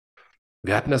Zeit.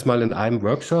 Wir hatten das mal in einem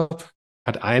Workshop,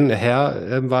 hat ein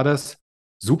Herr, war das,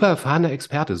 super erfahrener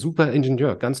Experte, super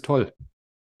Ingenieur, ganz toll.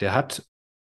 Der hat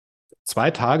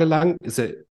 2 Tage lang, ist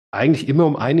er eigentlich immer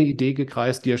um eine Idee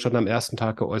gekreist, die er schon am ersten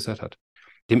Tag geäußert hat.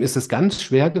 Dem ist es ganz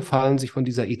schwer gefallen, sich von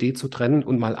dieser Idee zu trennen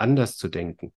und mal anders zu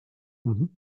denken.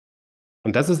 Mhm.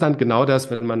 Und das ist dann genau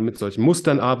das, wenn man mit solchen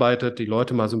Mustern arbeitet, die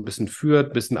Leute mal so ein bisschen führt,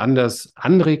 ein bisschen anders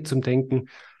anregt zum Denken,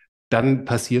 dann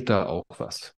passiert da auch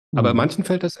was. Aber Mhm. manchen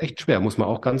fällt das echt schwer, muss man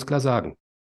auch ganz klar sagen.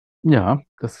 Ja,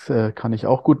 das kann ich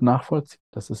auch gut nachvollziehen.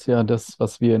 Das ist ja das,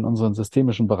 was wir in unseren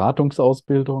systemischen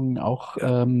Beratungsausbildungen auch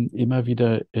immer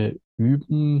wieder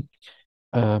üben,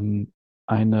 ähm,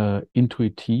 eine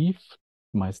intuitiv,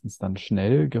 meistens dann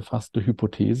schnell gefasste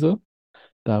Hypothese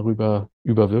über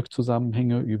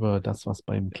Wirkzusammenhänge, über das, was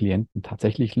beim Klienten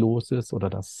tatsächlich los ist oder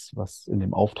das, was in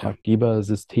dem Ja.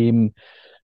 Auftraggebersystem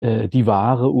die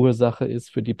wahre Ursache ist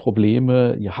für die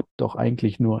Probleme. Ihr habt doch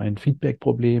eigentlich nur ein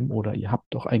Feedback-Problem oder ihr habt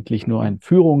doch eigentlich nur Mhm. ein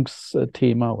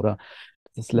Führungsthema oder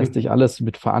das lässt sich Mhm. alles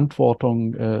mit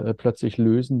Verantwortung plötzlich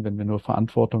lösen, wenn wir nur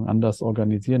Verantwortung anders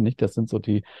organisieren, nicht? Das sind so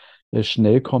die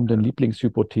schnell kommenden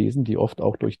Lieblingshypothesen, die oft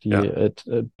auch durch die Ja.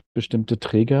 bestimmte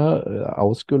Trigger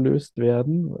ausgelöst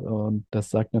werden. Und das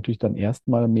sagt natürlich dann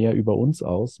erstmal mehr über uns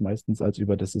aus, meistens als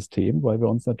über das System, weil wir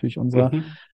uns natürlich unserer Mhm.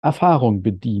 Erfahrung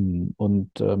bedienen.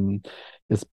 Und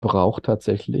es braucht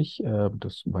tatsächlich,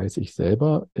 das weiß ich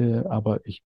selber, aber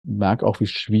ich merke auch, wie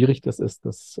schwierig das ist,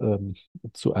 das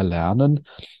zu erlernen,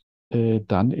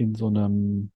 dann in so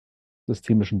einem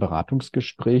systemischen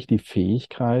Beratungsgespräch die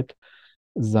Fähigkeit,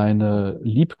 seine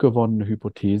liebgewonnene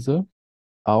Hypothese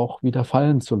auch wieder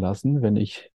fallen zu lassen, wenn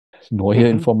ich neue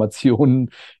Mhm.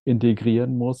 Informationen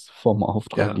integrieren muss vom Ja.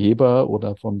 Auftraggeber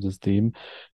oder vom System,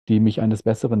 die mich eines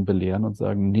Besseren belehren und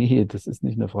sagen, nee, das ist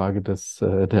nicht eine Frage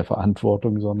der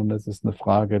Verantwortung, sondern es ist eine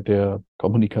Frage der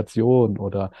Kommunikation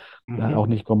oder auch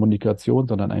Mhm. nicht Kommunikation,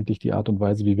 sondern eigentlich die Art und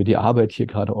Weise, wie wir die Arbeit hier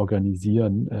gerade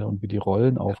organisieren und wie die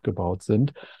Rollen aufgebaut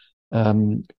sind.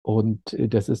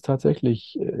 Das ist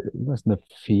tatsächlich das ist eine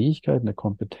Fähigkeit, eine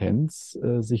Kompetenz,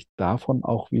 sich davon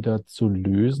auch wieder zu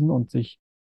lösen und sich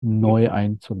neu Mhm.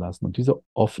 einzulassen. Und diese Ja.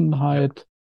 Offenheit,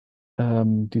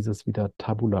 dieses wieder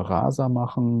Tabula rasa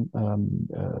machen,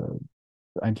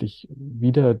 eigentlich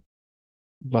wieder,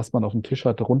 was man auf dem Tisch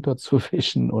hat,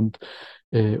 runterzuwischen und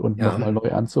Ja. nochmal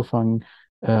neu anzufangen,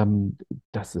 ähm,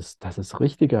 das ist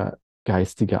richtige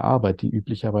geistige Arbeit, die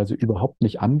üblicherweise überhaupt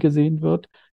nicht angesehen wird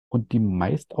und die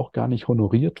meist auch gar nicht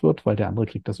honoriert wird, weil der andere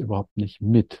kriegt das überhaupt nicht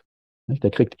mit. Nicht?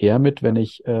 Der kriegt eher mit, wenn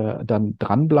ich dann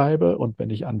dranbleibe und wenn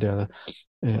ich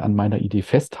an meiner Idee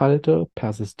festhalte,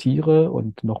 persistiere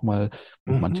und manche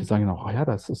Mhm. sagen auch, oh ja,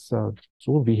 das ist ja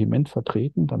so vehement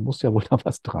vertreten, dann muss ja wohl da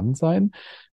was dran sein.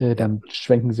 Ja. Dann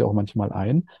schwenken sie auch manchmal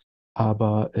ein.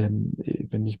 Aber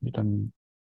wenn ich mir dann,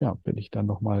 ja, wenn ich dann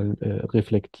nochmal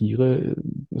reflektiere,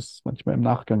 ist manchmal im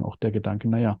Nachgang auch der Gedanke,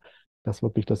 naja, das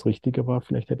wirklich das Richtige war,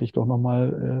 vielleicht hätte ich doch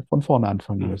nochmal von vorne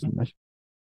anfangen müssen, Mhm. nicht?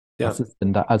 Was Ja. ist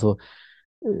denn da? Also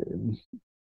äh,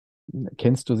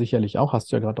 kennst du sicherlich auch,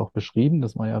 hast du ja gerade auch beschrieben,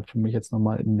 das war ja für mich jetzt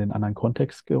nochmal in den anderen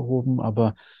Kontext gehoben,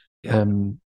 aber Ja.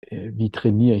 wie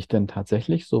trainiere ich denn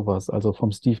tatsächlich sowas? Also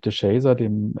vom Steve DeShazer,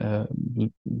 dem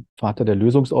Vater der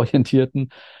Lösungsorientierten,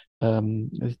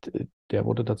 der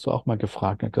wurde dazu auch mal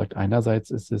gefragt. Er hat gesagt, einerseits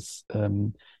ist es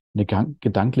eine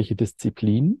gedankliche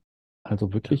Disziplin, also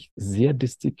Ja. wirklich sehr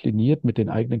diszipliniert mit den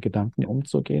eigenen Gedanken Ja.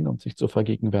 umzugehen und sich zu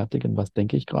vergegenwärtigen, was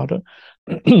denke ich gerade,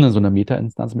 so eine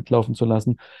Metainstanz mitlaufen zu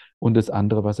lassen. Und das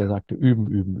andere, was er sagte, üben,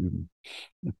 üben, üben.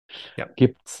 Ja.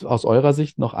 Gibt es aus eurer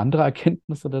Sicht noch andere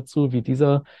Erkenntnisse dazu, wie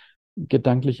dieser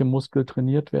gedankliche Muskel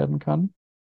trainiert werden kann?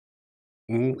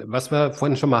 Was wir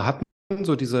vorhin schon mal hatten,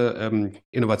 so diese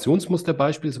Innovationsmuster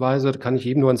beispielsweise, kann ich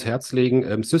jedem nur ans Herz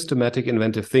legen. Systematic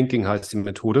Inventive Thinking heißt die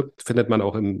Methode. Findet man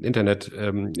auch im Internet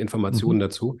Mhm. Informationen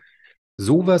dazu.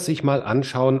 Sowas sich mal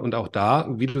anschauen und auch da,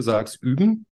 wie du sagst, üben.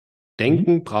 Mhm.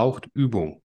 Denken braucht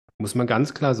Übung, muss man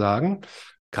ganz klar sagen.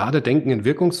 Gerade Denken in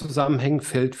Wirkungszusammenhängen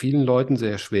fällt vielen Leuten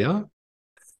sehr schwer.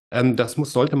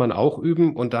 Sollte man auch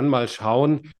üben und dann mal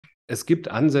schauen. Es gibt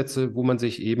Ansätze, wo man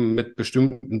sich eben mit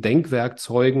bestimmten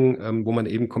Denkwerkzeugen, wo man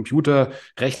eben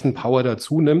Computerrechenpower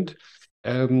dazu nimmt,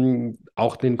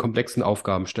 auch den komplexen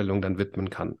Aufgabenstellungen dann widmen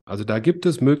kann. Also da gibt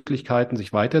es Möglichkeiten,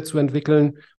 sich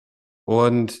weiterzuentwickeln.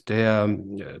 Und der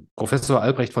Professor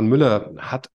Albrecht von Müller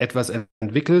hat etwas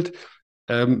entwickelt,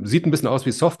 sieht ein bisschen aus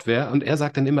wie Software und er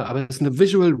sagt dann immer, aber es ist eine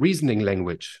Visual Reasoning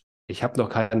Language. Ich habe noch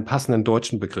keinen passenden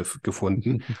deutschen Begriff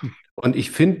gefunden. Und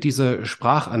ich finde diese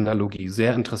Sprachanalogie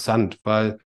sehr interessant,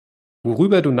 weil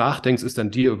worüber du nachdenkst, ist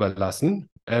dann dir überlassen.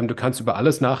 Du kannst über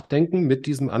alles nachdenken mit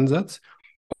diesem Ansatz.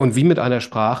 Und wie mit einer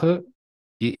Sprache,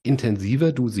 je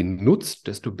intensiver du sie nutzt,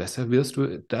 desto besser wirst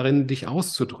du darin, dich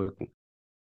auszudrücken.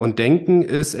 Und Denken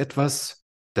ist etwas,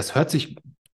 das hört sich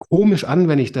komisch an,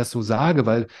 wenn ich das so sage,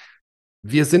 weil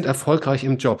wir sind erfolgreich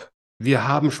im Job. Wir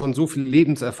haben schon so viel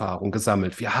Lebenserfahrung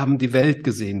gesammelt. Wir haben die Welt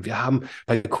gesehen. Wir haben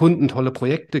bei Kunden tolle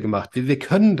Projekte gemacht. Wir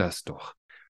können das doch.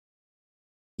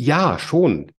 Ja,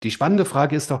 schon. Die spannende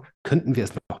Frage ist doch, könnten wir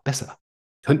es noch besser?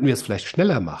 Könnten wir es vielleicht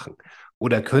schneller machen?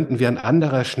 Oder könnten wir an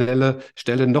anderer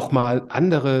Stelle nochmal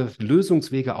andere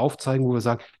Lösungswege aufzeigen, wo wir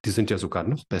sagen, die sind ja sogar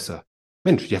noch besser.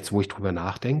 Mensch, jetzt wo ich drüber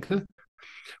nachdenke,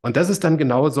 und das ist dann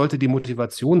genau, sollte die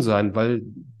Motivation sein, weil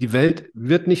die Welt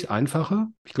wird nicht einfacher.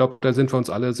 Ich glaube, da sind wir uns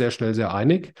alle sehr schnell sehr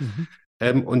einig.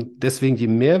 Mhm. Und deswegen, je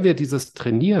mehr wir dieses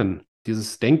trainieren,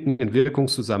 dieses Denken in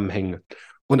Wirkungszusammenhänge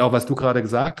Und auch was du gerade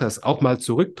gesagt hast, auch mal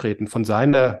zurücktreten von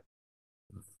seiner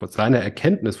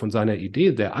Erkenntnis, von seiner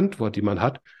Idee, der Antwort, die man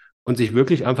hat und sich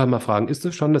wirklich einfach mal fragen, ist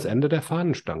es schon das Ende der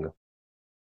Fahnenstange?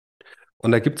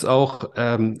 Und da gibt es auch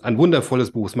ein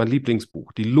wundervolles Buch, ist mein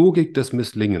Lieblingsbuch, Die Logik des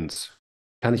Misslingens.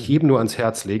 Kann ich jedem nur ans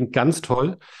Herz legen, ganz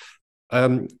toll.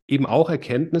 Eben auch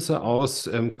Erkenntnisse aus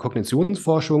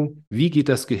Kognitionsforschung, wie geht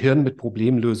das Gehirn mit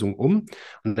Problemlösung um?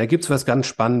 Und da gibt es was ganz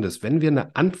Spannendes. Wenn wir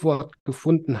eine Antwort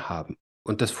gefunden haben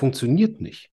und das funktioniert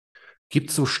nicht, gibt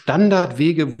es so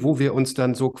Standardwege, wo wir uns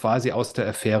dann so quasi aus der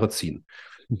Affäre ziehen.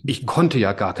 Ich konnte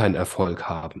ja gar keinen Erfolg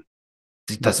haben.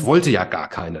 Das wollte ja gar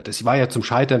keiner. Das war ja zum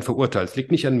Scheitern verurteilt. Es liegt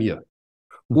nicht an mir.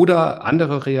 Oder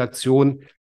andere Reaktion,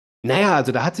 naja,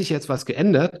 also da hat sich jetzt was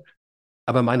geändert,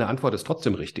 aber meine Antwort ist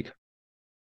trotzdem richtig.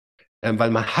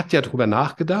 Weil man hat ja drüber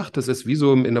nachgedacht, das ist wie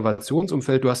so im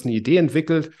Innovationsumfeld, du hast eine Idee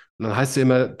entwickelt und dann heißt es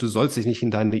immer, du sollst dich nicht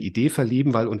in deine Idee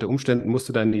verlieben, weil unter Umständen musst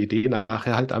du deine Idee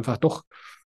nachher halt einfach doch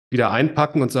wieder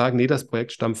einpacken und sagen, nee, das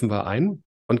Projekt stampfen wir ein.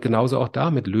 Und genauso auch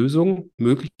da mit Lösungen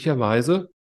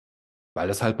möglicherweise, weil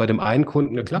das halt bei dem einen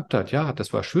Kunden geklappt hat. Ja,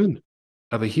 das war schön.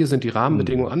 Aber hier sind die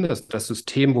Rahmenbedingungen anders. Das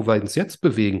System, wo wir uns jetzt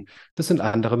bewegen, das sind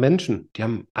andere Menschen. Die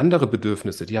haben andere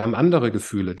Bedürfnisse, die haben andere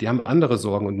Gefühle, die haben andere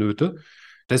Sorgen und Nöte.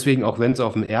 Deswegen, auch wenn es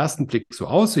auf den ersten Blick so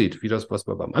aussieht, wie das, was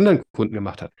man beim anderen Kunden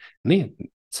gemacht hat, nee,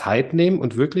 Zeit nehmen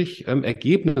und wirklich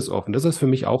ergebnisoffen. Das ist für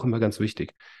mich auch immer ganz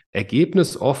wichtig.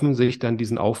 Ergebnisoffen sich dann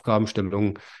diesen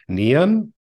Aufgabenstellungen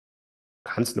nähern.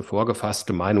 Kannst eine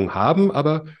vorgefasste Meinung haben,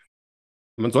 aber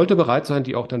man sollte bereit sein,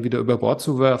 die auch dann wieder über Bord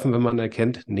zu werfen, wenn man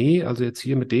erkennt, nee, also jetzt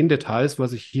hier mit den Details,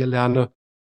 was ich hier lerne,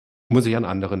 muss ich einen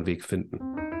anderen Weg finden.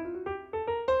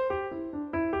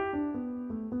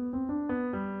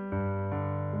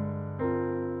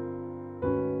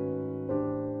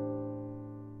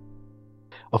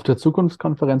 Auf der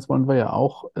Zukunftskonferenz wollen wir ja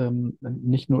auch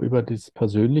nicht nur über das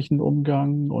persönlichen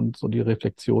Umgang und so die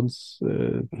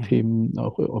Reflexionsthemen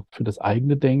auch für das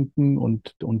eigene Denken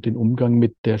und den Umgang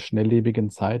mit der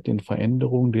schnelllebigen Zeit, den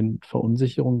Veränderungen, den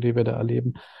Verunsicherungen, die wir da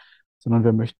erleben, sondern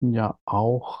wir möchten ja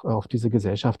auch auf diese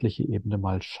gesellschaftliche Ebene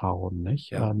mal schauen,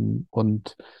 nicht? Ja.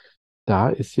 Und da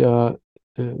ist ja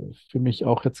für mich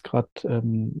auch jetzt gerade,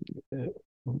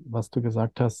 was du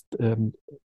gesagt hast,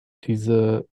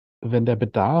 diese, wenn der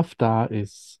Bedarf da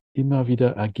ist, immer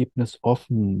wieder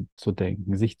ergebnisoffen zu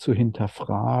denken, sich zu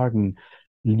hinterfragen,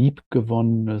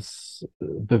 liebgewonnenes,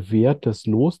 bewährtes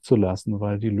loszulassen,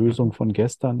 weil die Lösung von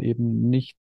gestern eben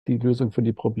nicht die Lösung für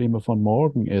die Probleme von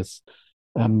morgen ist,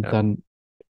 Ja. dann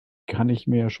kann ich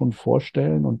mir schon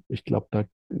vorstellen, und ich glaube, da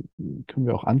können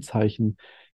wir auch Anzeichen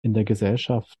in der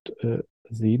Gesellschaft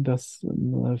sehen, dass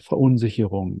eine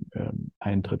Verunsicherung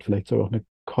eintritt, vielleicht sogar auch eine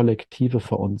kollektive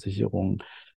Verunsicherung.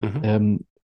 Mhm. Ähm,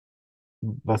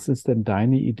 Was ist denn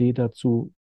deine Idee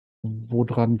dazu?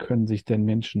 Woran können sich denn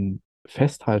Menschen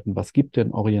festhalten? Was gibt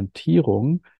denn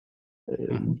Orientierung?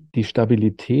 Mhm. Die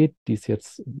Stabilität, die es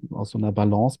jetzt aus so einer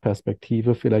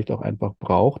Balance-Perspektive vielleicht auch einfach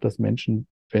braucht, dass Menschen,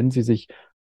 wenn sie sich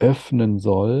öffnen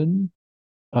sollen,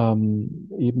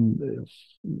 eben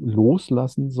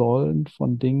loslassen sollen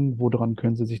von Dingen, woran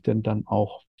können sie sich denn dann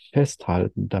auch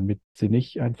festhalten, damit sie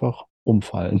nicht einfach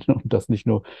umfallen und das nicht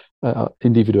nur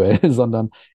individuell,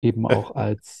 sondern eben auch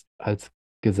als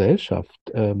Gesellschaft.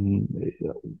 Wenn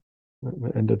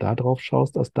du da drauf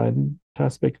schaust aus deinen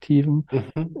Perspektiven,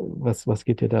 Mhm. was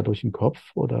geht dir da durch den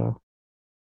Kopf oder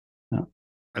ja?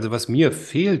 Also was mir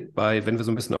fehlt wenn wir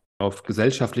so ein bisschen auf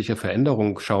gesellschaftliche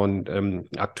Veränderung schauen,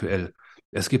 aktuell,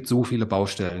 es gibt so viele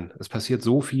Baustellen, es passiert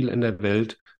so viel in der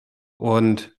Welt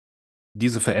und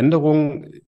diese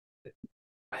Veränderung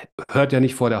hört ja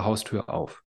nicht vor der Haustür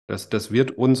auf. Das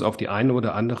wird uns auf die eine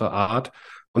oder andere Art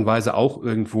und Weise auch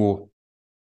irgendwo,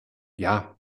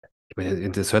 ja, ich meine,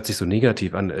 das hört sich so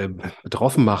negativ an,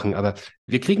 betroffen machen, aber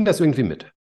wir kriegen das irgendwie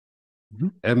mit.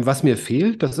 Mhm. Was mir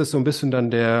fehlt, das ist so ein bisschen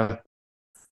dann der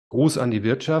Gruß an die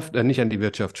Wirtschaft, nicht an die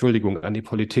Wirtschaft, Entschuldigung, an die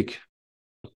Politik.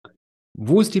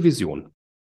 Wo ist die Vision?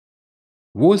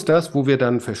 Wo ist das, wo wir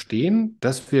dann verstehen,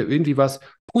 dass wir irgendwie was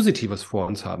Positives vor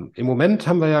uns haben? Im Moment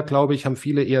haben wir ja, glaube ich, haben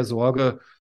viele eher Sorge,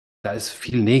 da ist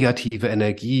viel negative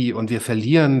Energie und wir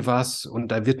verlieren was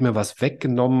und da wird mir was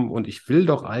weggenommen und ich will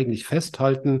doch eigentlich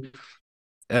festhalten,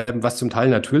 was zum Teil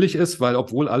natürlich ist, weil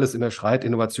obwohl alles immer schreit,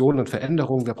 Innovation und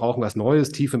Veränderung, wir brauchen was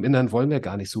Neues, tief im Innern wollen wir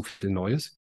gar nicht so viel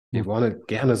Neues. Wir Ja. wollen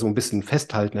gerne so ein bisschen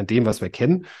festhalten an dem, was wir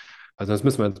kennen. Also das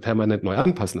müssen wir uns permanent neu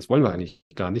anpassen. Das wollen wir eigentlich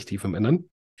gar nicht tief im Innern.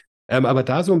 Aber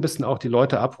da so ein bisschen auch die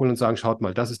Leute abholen und sagen, schaut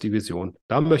mal, das ist die Vision.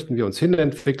 Da möchten wir uns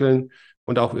hinentwickeln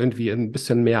und auch irgendwie ein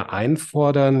bisschen mehr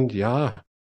einfordern. Ja,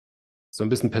 so ein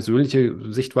bisschen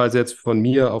persönliche Sichtweise jetzt von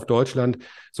mir auf Deutschland.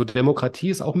 So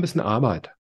Demokratie ist auch ein bisschen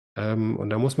Arbeit. Und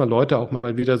da muss man Leute auch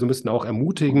mal wieder so ein bisschen auch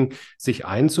ermutigen, sich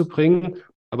einzubringen.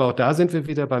 Aber auch da sind wir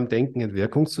wieder beim Denken in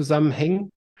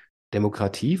Wirkungszusammenhängen.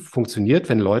 Demokratie funktioniert,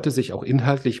 wenn Leute sich auch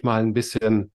inhaltlich mal ein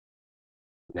bisschen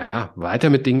weiter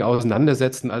mit Dingen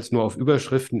auseinandersetzen, als nur auf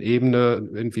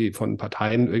Überschriftenebene irgendwie von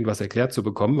Parteien irgendwas erklärt zu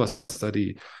bekommen, was da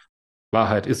die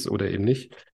Wahrheit ist oder eben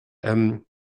nicht. Ähm,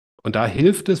 und da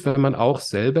hilft es, wenn man auch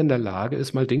selber in der Lage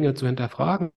ist, mal Dinge zu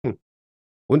hinterfragen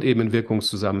und eben in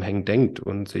Wirkungszusammenhängen denkt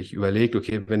und sich überlegt,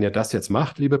 okay, wenn ihr das jetzt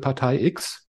macht, liebe Partei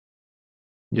X,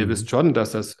 ihr Mhm. wisst schon,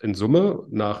 dass das in Summe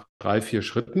nach 3, 4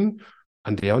 Schritten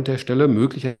an der und der Stelle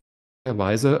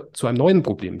möglicherweise zu einem neuen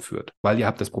Problem führt, weil ihr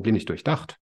habt das Problem nicht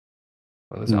durchdacht.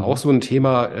 Das ist ja auch Mhm. so ein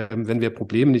Thema, wenn wir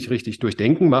Probleme nicht richtig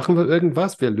durchdenken, machen wir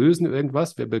irgendwas, wir lösen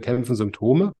irgendwas, wir bekämpfen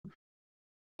Symptome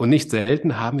und nicht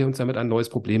selten haben wir uns damit ein neues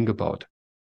Problem gebaut.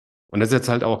 Und das ist jetzt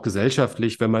halt auch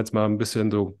gesellschaftlich, wenn man jetzt mal ein bisschen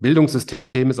so,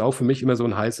 Bildungssystem ist auch für mich immer so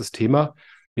ein heißes Thema.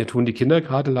 Mir tun die Kinder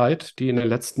gerade leid, die in den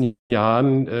letzten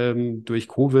Jahren durch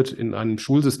Covid in einem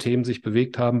Schulsystem sich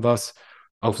bewegt haben, was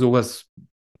auf sowas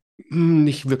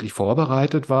nicht wirklich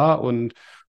vorbereitet war und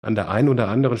an der einen oder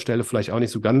anderen Stelle vielleicht auch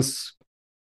nicht so ganz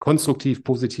konstruktiv,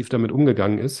 positiv damit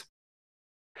umgegangen ist.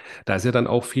 Da ist ja dann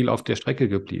auch viel auf der Strecke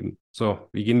geblieben. So,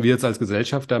 wie gehen wir jetzt als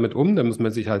Gesellschaft damit um? Da muss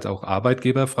man sich halt auch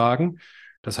Arbeitgeber fragen.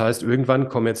 Das heißt, irgendwann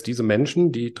kommen jetzt diese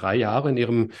Menschen, die 3 Jahre in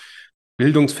ihrem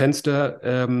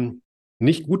Bildungsfenster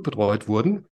nicht gut betreut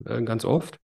wurden, ganz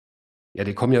oft. Ja,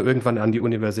 die kommen ja irgendwann an die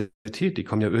Universität, die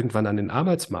kommen ja irgendwann an den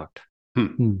Arbeitsmarkt.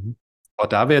 Mhm. Auch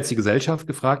da wäre jetzt die Gesellschaft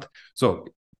gefragt, so,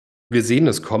 wir sehen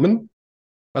es kommen,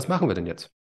 was machen wir denn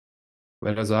jetzt?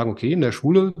 Weil wir sagen, okay, in der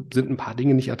Schule sind ein paar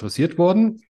Dinge nicht adressiert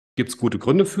worden, gibt es gute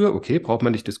Gründe für, okay, braucht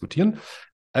man nicht diskutieren.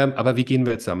 Aber wie gehen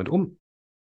wir jetzt damit um?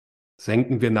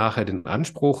 Senken wir nachher den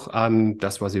Anspruch an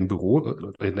das, was Sie im Büro,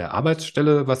 in der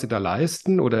Arbeitsstelle, was Sie da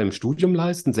leisten oder im Studium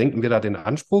leisten? Senken wir da den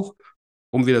Anspruch,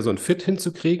 um wieder so ein Fit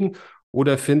hinzukriegen?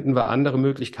 Oder finden wir andere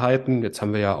Möglichkeiten? Jetzt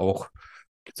haben wir ja auch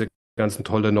diese ganzen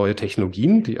tolle neue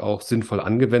Technologien, die auch sinnvoll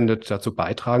angewendet dazu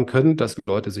beitragen können, dass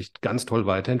Leute sich ganz toll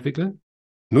weiterentwickeln.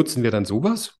 Nutzen wir dann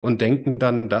sowas und denken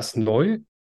dann das neu,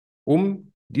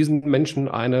 um diesen Menschen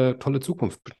eine tolle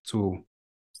Zukunft zu,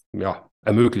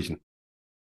 ermöglichen.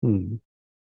 Mhm.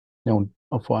 Ja, und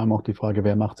auch vor allem auch die Frage,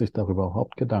 wer macht sich darüber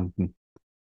überhaupt Gedanken?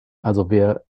 Also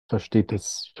wer versteht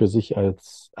es für sich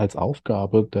als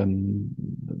Aufgabe?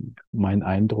 Denn mein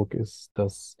Eindruck ist,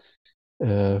 dass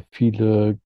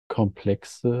viele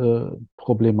komplexe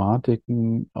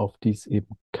Problematiken, auf die es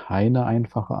eben keine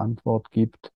einfache Antwort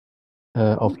gibt,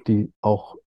 auf die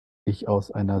auch ich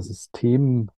aus einer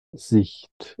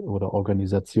Systemsicht oder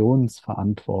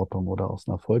Organisationsverantwortung oder aus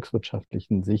einer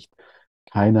volkswirtschaftlichen Sicht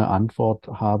keine Antwort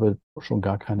habe, schon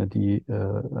gar keine,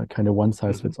 keine Mhm.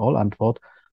 One-Size-Fits-All-Antwort,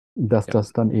 dass Ja,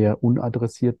 das dann eher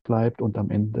unadressiert bleibt und am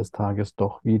Ende des Tages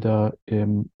doch wieder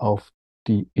auf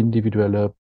die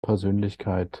individuelle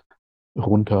Persönlichkeit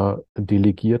runter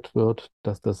delegiert wird,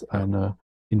 dass das ja. eine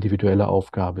individuelle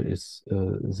Aufgabe ist,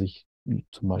 sich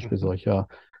zum Beispiel Mhm. solcher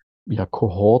ja,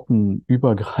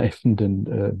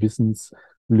 kohortenübergreifenden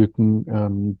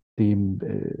Wissenslücken dem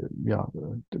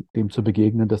zu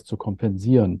begegnen, das zu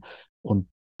kompensieren. Und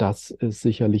das ist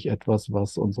sicherlich etwas,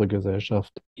 was unsere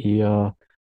Gesellschaft eher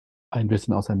ein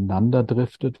bisschen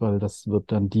auseinanderdriftet, weil das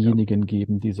wird dann Ja. diejenigen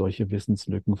geben, die solche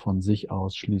Wissenslücken von sich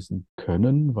ausschließen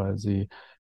können, weil sie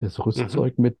das Mhm.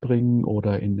 Rüstzeug mitbringen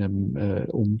oder in einem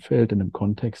Umfeld, in einem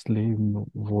Kontext leben,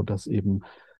 wo das eben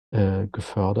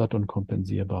gefördert und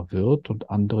kompensierbar wird. Und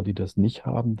andere, die das nicht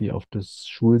haben, die auf das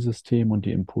Schulsystem und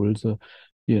die Impulse,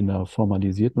 die in der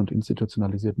formalisierten und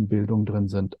institutionalisierten Bildung drin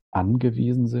sind,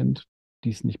 angewiesen sind, die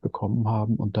es nicht bekommen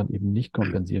haben und dann eben nicht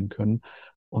kompensieren können.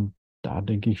 Und da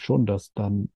denke ich schon, dass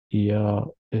dann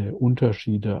eher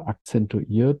Unterschiede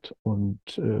akzentuiert und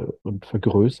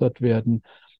vergrößert werden,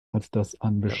 als dass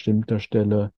an Ja. bestimmter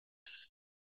Stelle,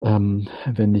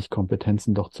 wenn nicht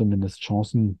Kompetenzen, doch zumindest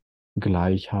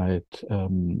Chancengleichheit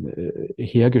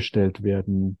hergestellt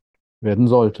werden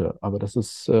sollte. Aber Ja. das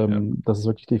ist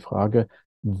wirklich die Frage,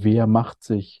 wer macht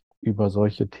sich über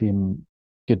solche Themen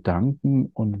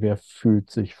Gedanken und wer fühlt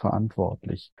sich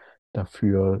verantwortlich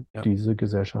dafür, Ja. diese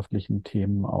gesellschaftlichen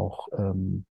Themen auch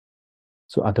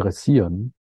zu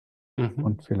adressieren und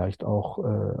Mhm. vielleicht auch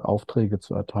Aufträge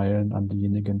zu erteilen an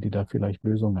diejenigen, die da vielleicht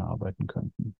Lösungen erarbeiten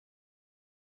könnten.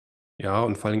 Ja,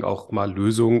 und vor allem auch mal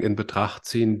Lösungen in Betracht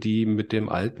ziehen, die mit dem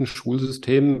alten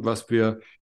Schulsystem, das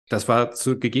war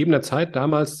zu gegebener Zeit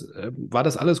damals, war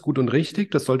das alles gut und richtig,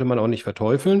 das sollte man auch nicht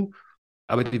verteufeln,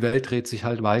 aber die Welt dreht sich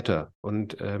halt weiter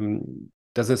und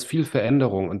das ist viel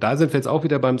Veränderung. Und da sind wir jetzt auch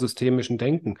wieder beim systemischen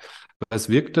Denken. Was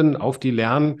wirkt denn auf die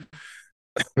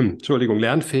Entschuldigung,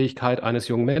 Lernfähigkeit eines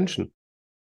jungen Menschen.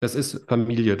 Das ist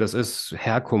Familie, das ist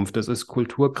Herkunft, das ist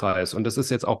Kulturkreis. Und das ist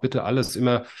jetzt auch bitte alles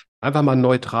immer einfach mal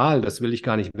neutral. Das will ich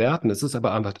gar nicht werten. Es ist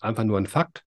aber einfach nur ein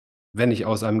Fakt. Wenn ich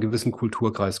aus einem gewissen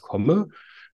Kulturkreis komme,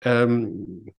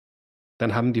 ähm,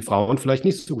 dann haben die Frauen vielleicht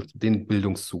nicht so den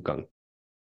Bildungszugang.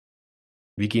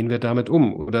 Wie gehen wir damit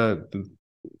um? Oder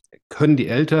können die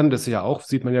Eltern, das ist ja auch,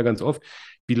 sieht man ja ganz oft,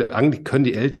 wie können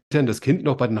die Eltern das Kind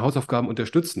noch bei den Hausaufgaben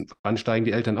unterstützen? Wann steigen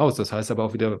die Eltern aus? Das heißt aber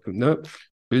auch wieder, ne,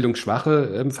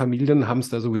 bildungsschwache Familien haben es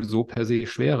da sowieso per se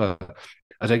schwerer.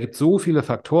 Also da gibt es so viele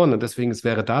Faktoren und deswegen es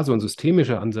wäre da so ein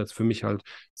systemischer Ansatz für mich halt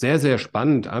sehr, sehr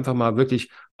spannend, einfach mal wirklich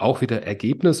auch wieder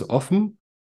ergebnisoffen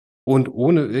und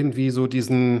ohne irgendwie so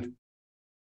diesen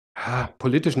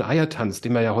politischen Eiertanz,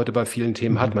 den man ja heute bei vielen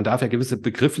Themen hat. Man darf ja gewisse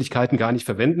Begrifflichkeiten gar nicht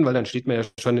verwenden, weil dann steht man ja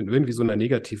schon in irgendwie so einer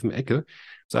negativen Ecke.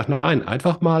 Sagt, nein,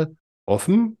 einfach mal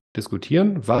offen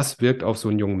diskutieren, was wirkt auf so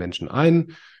einen jungen Menschen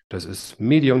ein. Das ist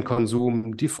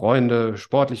Medienkonsum, die Freunde,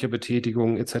 sportliche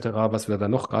Betätigung etc., was wir da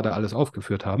noch gerade alles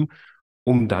aufgeführt haben,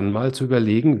 um dann mal zu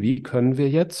überlegen, wie können wir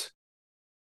jetzt,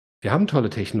 wir haben tolle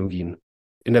Technologien.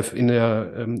 In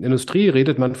der Industrie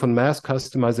redet man von Mass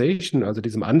Customization, also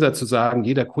diesem Ansatz zu sagen,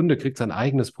 jeder Kunde kriegt sein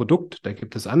eigenes Produkt, da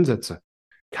gibt es Ansätze.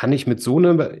 Kann ich mit so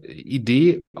einer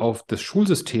Idee auf das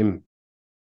Schulsystem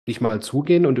nicht mal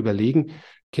zugehen und überlegen,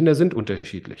 Kinder sind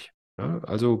unterschiedlich. Ja,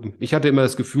 also ich hatte immer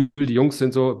das Gefühl, die Jungs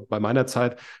sind so bei meiner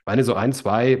Zeit, waren so ein,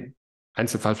 zwei,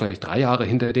 Einzelfall vielleicht 3 Jahre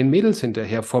hinter den Mädels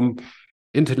hinterher vom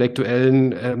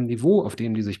intellektuellen Niveau, auf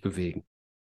dem die sich bewegen.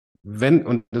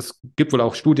 Und es gibt wohl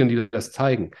auch Studien, die das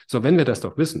zeigen. So, wenn wir das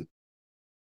doch wissen,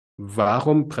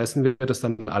 warum pressen wir das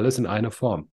dann alles in eine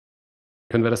Form?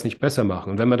 Können wir das nicht besser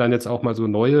machen? Und wenn man dann jetzt auch mal so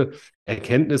neue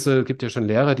Erkenntnisse, gibt ja schon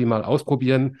Lehrer, die mal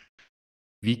ausprobieren,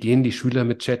 wie gehen die Schüler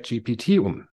mit ChatGPT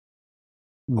um?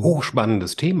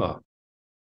 Hochspannendes Thema.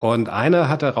 Und einer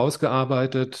hat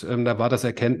herausgearbeitet, da war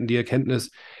die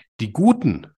Erkenntnis, die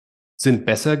Guten sind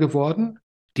besser geworden.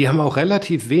 Die haben auch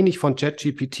relativ wenig von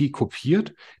ChatGPT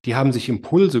kopiert. Die haben sich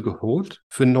Impulse geholt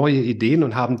für neue Ideen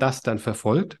und haben das dann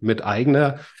verfolgt mit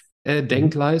eigener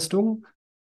Denkleistung.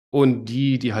 Und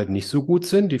die halt nicht so gut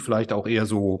sind, die vielleicht auch eher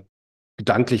so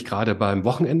gedanklich gerade beim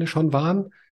Wochenende schon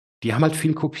waren, die haben halt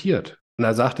viel kopiert. Und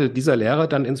da sagte dieser Lehrer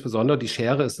dann insbesondere, die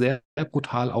Schere ist sehr, sehr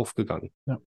brutal aufgegangen.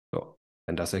 Ja. So,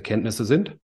 wenn das Erkenntnisse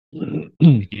sind,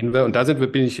 wie gehen wir? Und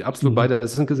bin ich absolut bei,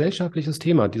 das ist ein gesellschaftliches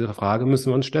Thema. Diese Frage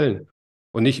müssen wir uns stellen.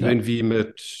 Und nicht irgendwie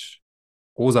mit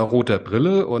rosa-roter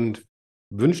Brille und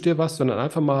wünsch dir was, sondern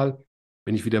einfach mal,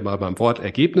 bin ich wieder mal beim Wort,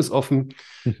 ergebnisoffen,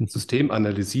 System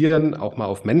analysieren, auch mal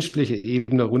auf menschliche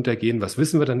Ebene runtergehen. Was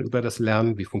wissen wir dann über das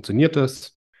Lernen? Wie funktioniert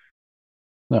das?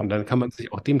 Ja. Und dann kann man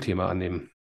sich auch dem Thema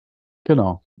annehmen.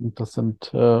 Genau. Und das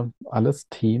sind alles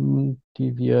Themen,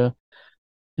 die wir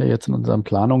ja jetzt in unserem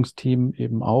Planungsteam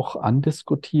eben auch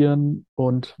andiskutieren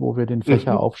und wo wir den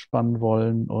Fächer aufspannen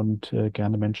wollen und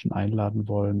gerne Menschen einladen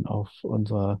wollen auf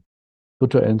unserer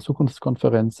virtuellen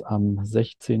Zukunftskonferenz am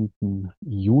 16.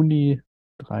 Juni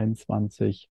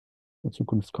 23, eine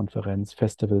Zukunftskonferenz,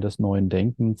 Festival des Neuen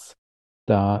Denkens,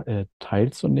 da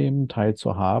teilzunehmen,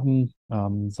 teilzuhaben,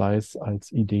 sei es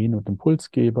als Ideen- und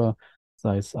Impulsgeber,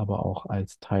 sei es aber auch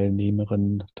als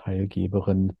Teilnehmerin,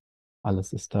 Teilgeberin.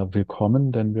 Alles ist da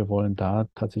willkommen, denn wir wollen da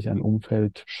tatsächlich ein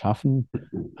Umfeld schaffen,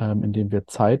 in dem wir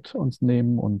Zeit uns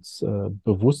nehmen, uns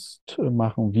bewusst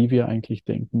machen, wie wir eigentlich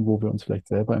denken, wo wir uns vielleicht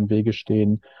selber im Wege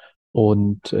stehen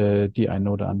und die einen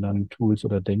oder anderen Tools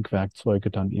oder Denkwerkzeuge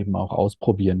dann eben auch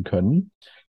ausprobieren können.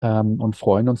 Und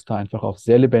freuen uns da einfach auf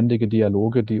sehr lebendige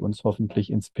Dialoge, die uns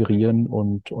hoffentlich inspirieren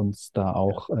und uns da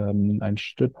auch ein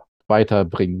Stück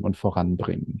weiterbringen und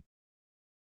voranbringen.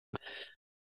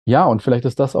 Ja, und vielleicht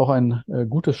ist das auch ein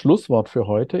gutes Schlusswort für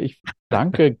heute. Ich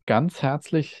danke ganz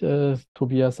herzlich,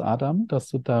 Tobias Adam, dass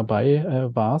du dabei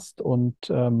warst und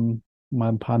mal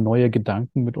ein paar neue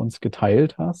Gedanken mit uns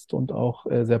geteilt hast und auch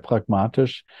sehr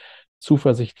pragmatisch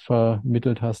Zuversicht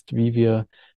vermittelt hast, wie wir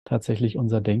tatsächlich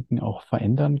unser Denken auch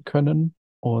verändern können.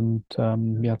 Und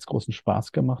mir hat es großen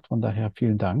Spaß gemacht. Von daher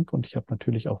vielen Dank. Und ich habe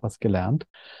natürlich auch was gelernt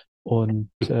und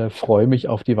freue mich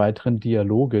auf die weiteren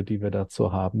Dialoge, die wir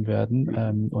dazu haben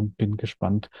werden, und bin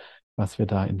gespannt, was wir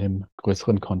da in dem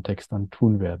größeren Kontext dann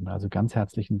tun werden. Also ganz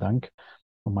herzlichen Dank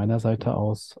von meiner Seite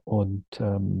aus und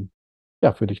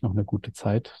ja, für dich noch eine gute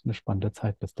Zeit, eine spannende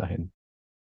Zeit bis dahin.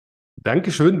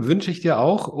 Dankeschön, wünsche ich dir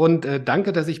auch und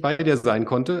danke, dass ich bei dir sein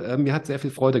konnte. Mir hat sehr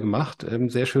viel Freude gemacht,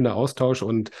 sehr schöner Austausch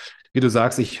und wie du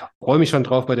sagst, ich freue mich schon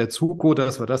drauf bei der Zuko,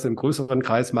 dass wir das im größeren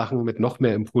Kreis machen mit noch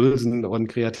mehr Impulsen und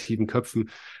kreativen Köpfen.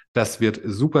 Das wird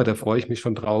super, da freue ich mich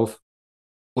schon drauf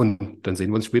und dann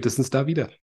sehen wir uns spätestens da wieder.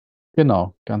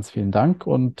 Genau, ganz vielen Dank.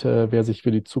 Und wer sich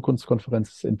für die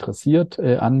Zukunftskonferenz interessiert,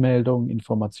 Anmeldung,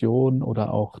 Informationen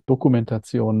oder auch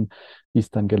Dokumentation, wie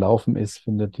es dann gelaufen ist,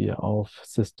 findet ihr auf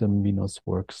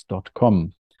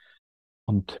system-works.com.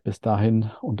 Und bis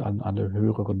dahin und an alle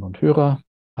Hörerinnen und Hörer,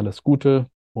 alles Gute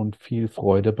und viel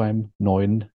Freude beim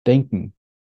neuen Denken.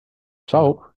 Genau.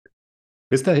 Ciao.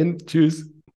 Bis dahin, tschüss.